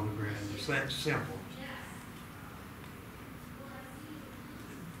sit on the ground. It's that simple.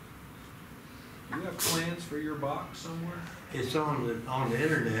 Do you have plans for your box somewhere? It's on the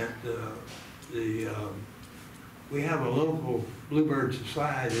internet. We have a local Bluebird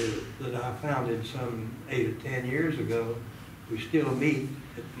society that I founded some 8 or 10 years ago. We still meet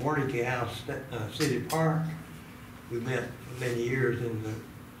at Mordecai House City Park. We met for many years in the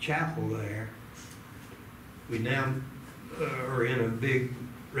chapel there. We now are in a big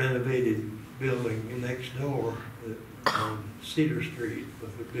renovated building next door on Cedar Street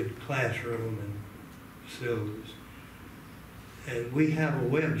with a good classroom and facilities. And we have a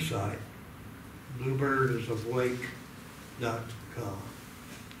website,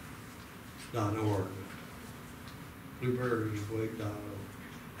 bluebirdsofwake.com.org.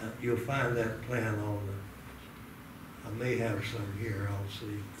 Bluebirdsofwake.org. You'll find that plan on the, I may have some here, I'll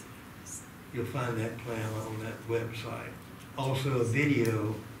see. You'll find that plan on that website. Also a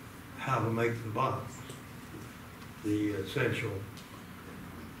video how to make the box, the essential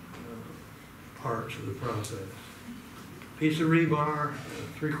parts of the process. Piece of rebar,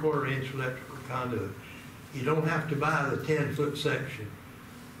 3/4 inch electrical conduit. You don't have to buy the 10-foot section.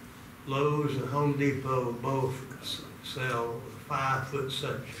 Lowe's and Home Depot both sell a 5-foot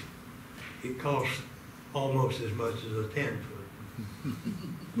section. It costs almost as much as a 10-foot.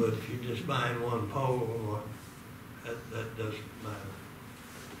 But if you're just buying one pole, that doesn't matter.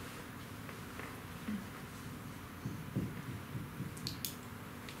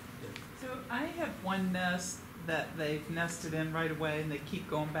 So I have one nest that they've nested in right away and they keep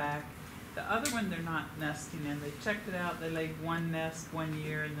going back. The other one they're not nesting in. They checked it out, they laid one nest 1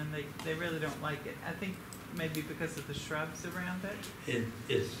 year and then they really don't like it. I think maybe because of the shrubs around it.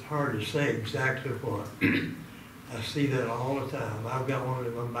 It's hard to say exactly what. I see that all the time. I've got one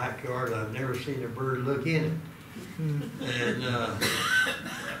in my backyard. I've never seen a bird look in it. And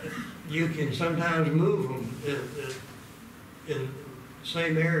you can sometimes move them in the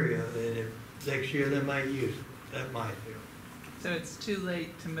same area, and if next year they might use it. That might help. So it's too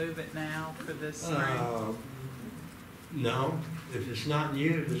late to move it now for this spring? No, if it's not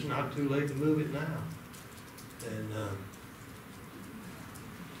used, it's not too late to move it now. And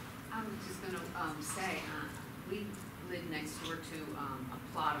I was just gonna say, we live next door to a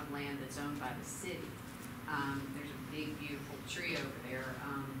plot of land that's owned by the city. There's a big, beautiful tree over there,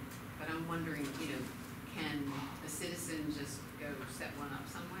 but I'm wondering, can a citizen just go set one up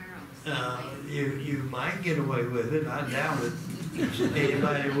somewhere on the side? you might get away with it. I doubt it.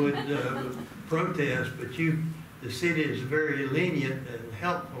 Anybody would protest, but the city is very lenient and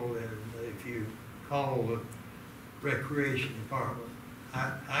helpful, and if you call the recreation department,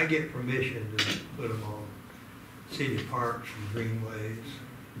 I get permission to put them on city parks and greenways.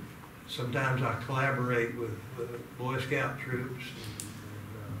 Sometimes I collaborate with Boy Scout troops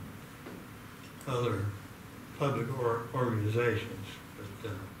and other public organizations. But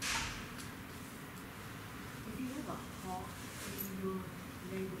If you have a hawk in your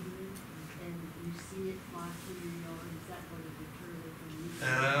neighborhood and you see it fly through your yard, is that going to deter it from you?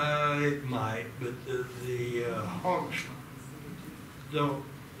 it might, but the hawks don't,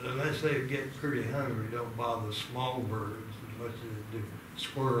 unless they get pretty hungry, don't bother small birds as much as they do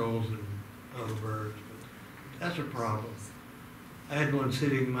squirrels and other birds. But that's a problem. I had one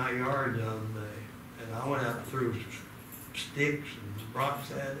sitting in my yard the other day, and I went out and threw sticks and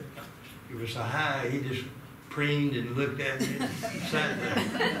rocks at it. He was so high, he just preened and looked at me and sat there.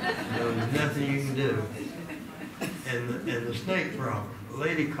 There's nothing you can do. And the snake problem. A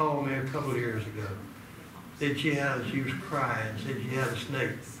lady called me a couple of years ago. Said she was crying, said she had a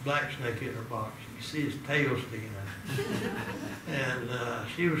snake, black snake in her box. You see his tail sticking out. And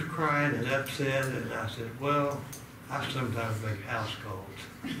she was crying and upset, and I said, well, I sometimes make house calls.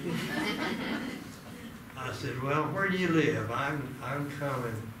 I said, well, where do you live? I'm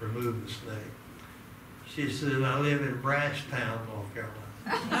coming to remove the snake. She said, I live in Brasstown, North Carolina.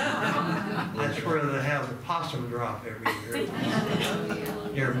 That's where they have the possum drop every year.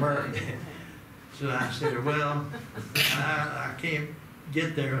 Near Merton. So I said, well, I can't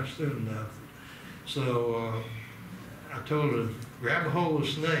get there soon enough. So I told her, grab a hold of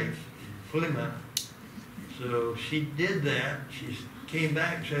the snake pull him out. So she did that. She came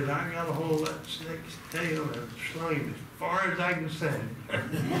back and said, I got a hold of that snake's tail and slung him as far as I can send.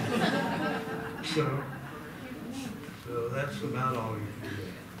 So that's about all you can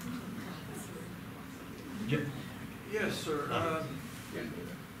do. Yes, sir.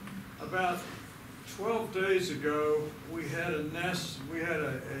 About 12 days ago, we had a nest, we had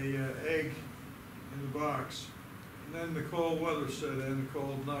a egg in the box. And then the cold weather set in, the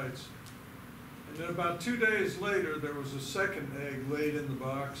cold nights. And then about 2 days later, there was a second egg laid in the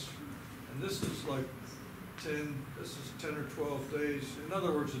box. And this is like 10 or 12 days. In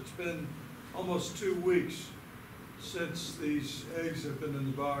other words, it's been almost 2 weeks since these eggs have been in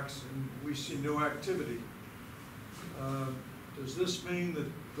the box and we see no activity. Does this mean that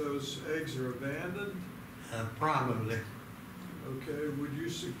those eggs are abandoned? Probably. Okay, would you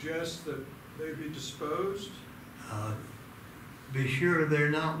suggest that they be disposed? Be sure they're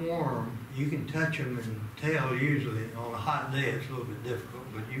not warm. You can touch them and tell usually. On a hot day it's a little bit difficult,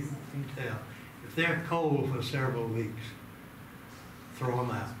 but you can tell. If they're cold for several weeks, throw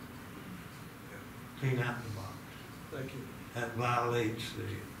them out. Clean out the box. Thank you. That violates the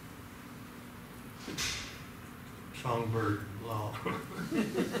songbird law.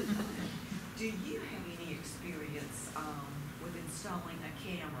 Do you have any experience with installing a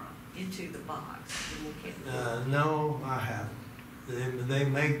camera into the box to look at? No, I haven't. They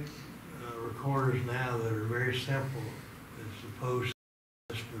make recorders now that are very simple as opposed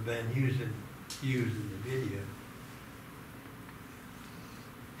to have been used in the video.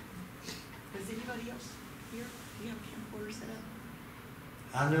 Does anybody else here, do you have a camcorder set up?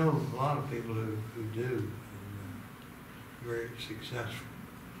 I know a lot of people who do, and very successful.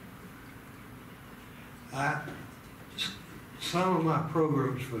 Some of my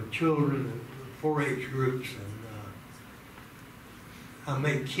programs for children and 4-H groups, and I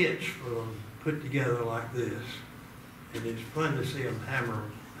make kits for them put together like this, and it's fun to see them hammer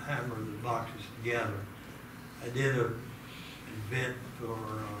the boxes together. I did an event for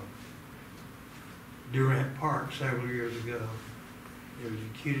Durant Park several years ago. There was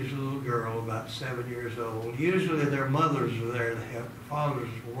the cutest little girl, about 7 years old. Usually their mothers are there to help. The fathers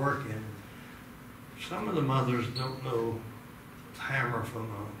are working. Some of the mothers don't know hammer from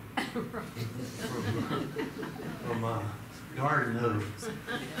a garden hose,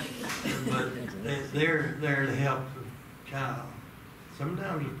 but they're there to help the child.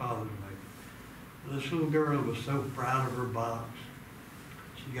 Sometimes the fathers make it. This little girl was so proud of her box.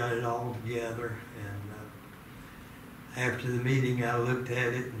 She got it all together, and after the meeting, I looked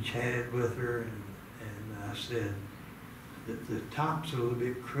at it and chatted with her, and I said that the top's a little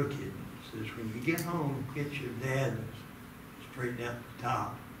bit crooked. Says, when you get home, get your dad and straighten out the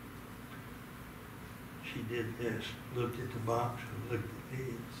top. She did this, looked at the box and looked at me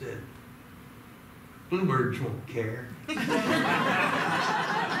and said, Bluebirds won't care.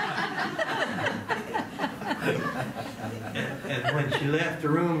 and when she left the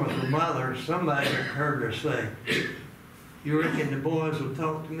room with her mother, somebody heard her say, you reckon the boys will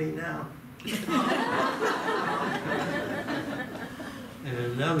talk to me now? In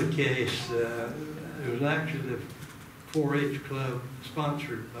another case, it was actually the 4-H club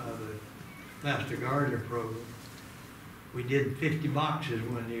sponsored by the Master Gardener program. We did 50 boxes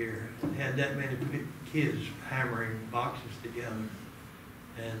one year and had that many kids hammering boxes together.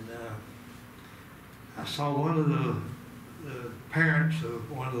 And I saw one of the parents of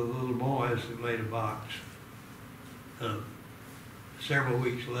one of the little boys who made a box. Several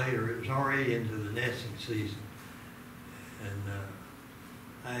weeks later, it was already into the nesting season. And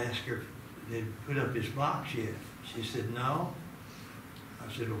I asked her if they'd put up his box yet. She said, no.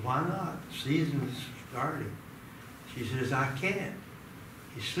 I said, well, why not? The season's starting. She says, I can't.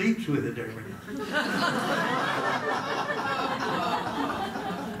 He sleeps with it every night.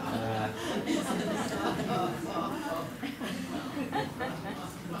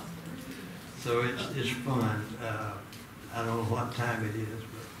 So it's fun. I don't know what time it is,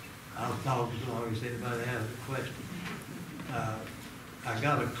 but I'll talk as long as anybody has a question. I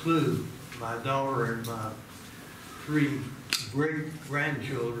got a clue. My daughter and my 3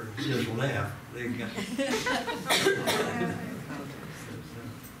 great-grandchildren just left. They got.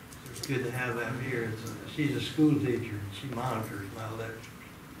 It's good to have them here. She's a school teacher, and she monitors my lectures.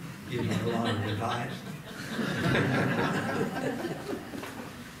 Gives me a lot of advice.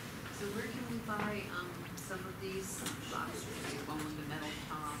 So where can we buy some of these boxes? One with the metal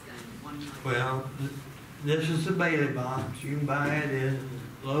top and one like... Well, this is the Bailey box. You can buy it in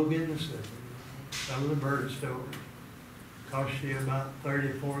Logan's and some of the bird stores. Costs you about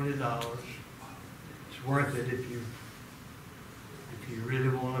 $30, $40. It's worth it if you if you really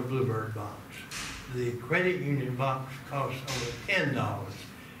want a Bluebird box. The credit union box costs only $10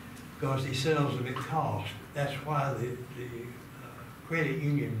 because he sells them at cost. That's why the credit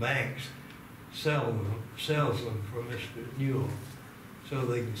union banks sells them from Mr. Newell, so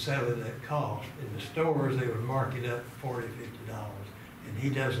they can sell it at cost. In the stores, they would mark it up $40, $50, and he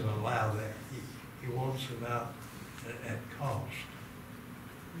doesn't allow that. He wants them out at cost.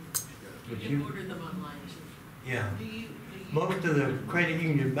 But you order them online. yeah. Most of the credit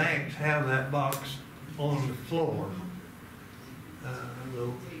union banks have that box on the floor.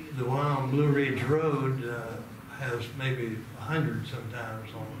 The one on Blue Ridge Road has maybe 100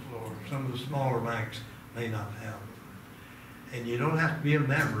 sometimes on the floor. Some of the smaller banks may not have them. And you don't have to be a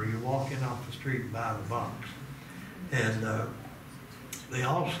member. You walk in off the street and buy the box. And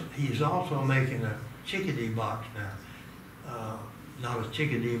he's also making a chickadee box now. Not a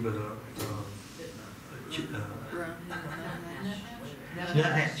chickadee, but a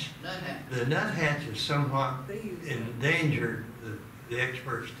nuthatch. The nuthatch is somewhat endangered, the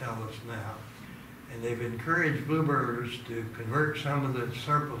experts tell us now. And they've encouraged Bluebirds to convert some of the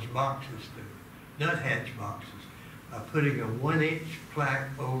surplus boxes to nuthatch boxes by putting a 1-inch plaque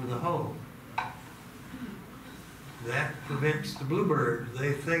over the hole. That prevents the bluebirds.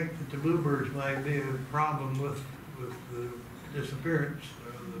 They think that the bluebirds might be a problem with the disappearance,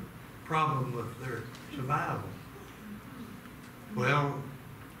 or the problem with their survival. Well,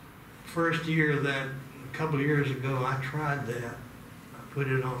 first year that, a couple of years ago, I tried that. I put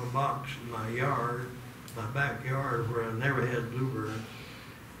it on a box in my yard, my backyard, where I never had bluebirds.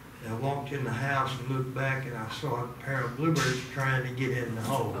 And I walked in the house and looked back, and I saw a pair of bluebirds trying to get in the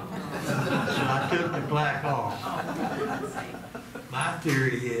hole. So I took the plaque off. My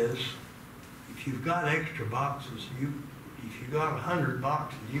theory is, if you've got extra boxes, if you've got 100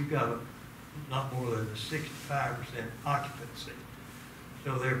 boxes, you've got not more than a 65% occupancy.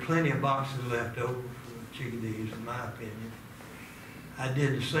 So there are plenty of boxes left over for the chickadees, in my opinion. I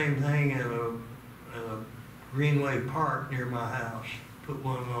did the same thing in a Greenway Park near my house. Put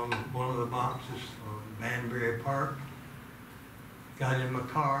one on one of the boxes on Banbury Park. Got in my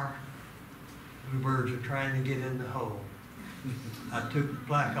car. Bluebirds are trying to get in the hole. I took the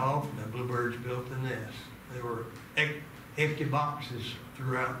plaque off, and the bluebirds built a nest. There were empty boxes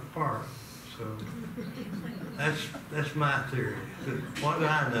throughout the park. So that's my theory. But what do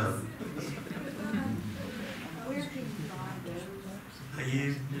I know? Where can you buy those?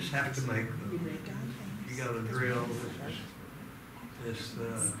 You just have to make them. You got to drill. This is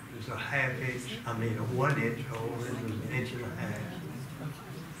a 1/2 inch, I mean a 1-inch hole. This is 1.5 inches.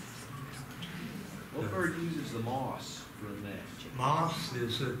 What bird uses the moss for a nest? Moss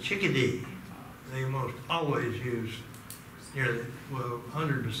is a chickadee. They most always use nearly,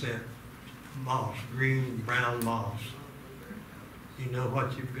 100% moss, green, brown moss. You know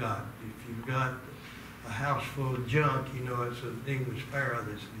what you've got. If you've got a house full of junk, you know it's an English sparrow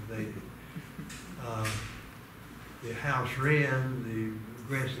that's invaded. The house wren, the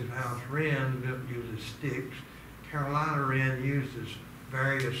aggressive house wren uses sticks. Carolina wren uses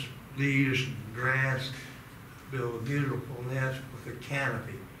various leaves and grass, build a beautiful nest with a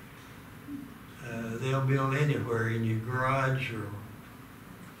canopy. They'll build anywhere, in your garage or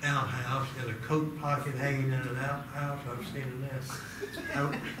outhouse, in a coat pocket hanging in an outhouse. I've seen a nest.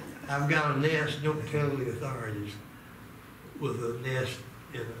 I've got a nest, don't tell the authorities, with a nest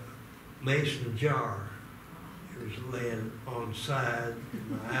in a mason jar. It was laying on the side in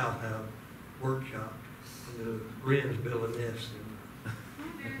my outhouse workshop, and the wrens built a nest in a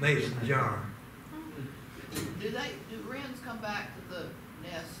mason jar. Do wrens come back to the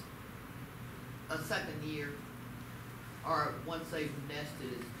nest a second year, or once they've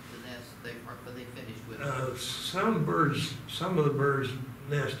nested is the nest are they finished with it? Some of the birds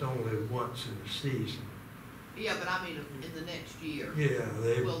nest only once in the season. Yeah, but I mean in the next year. Yeah,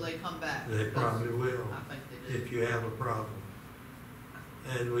 will they come back? They probably will. I think they do. If you have a problem.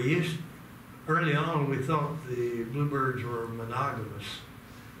 And early on we thought the bluebirds were monogamous,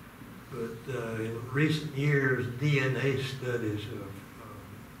 but in recent years DNA studies have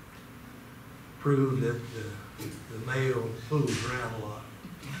proved that the male moves around a lot.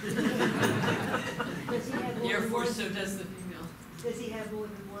 Does he have more Air than Force, one- so does the female. Does he have more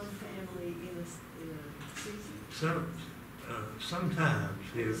than one family in a season? Sometimes.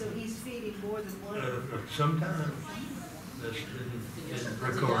 So he's feeding more than one? Sometimes. That's been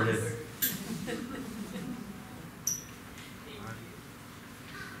recorded.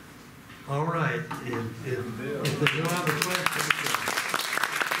 All right. If there's no other questions.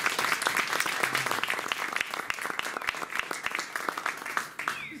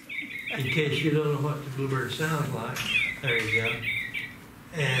 In case you don't know what the bluebird sounds like, there you go.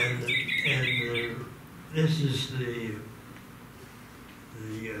 And this is the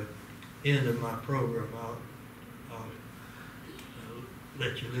end of my program. I'll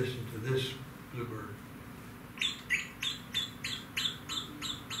let you listen to this bluebird.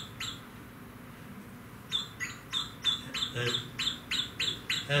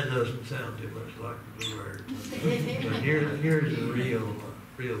 That doesn't sound too much like the bluebird. But here's the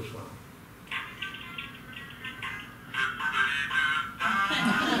real song.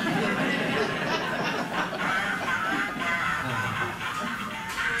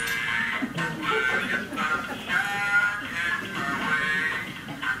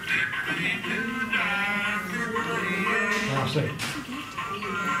 I'll say.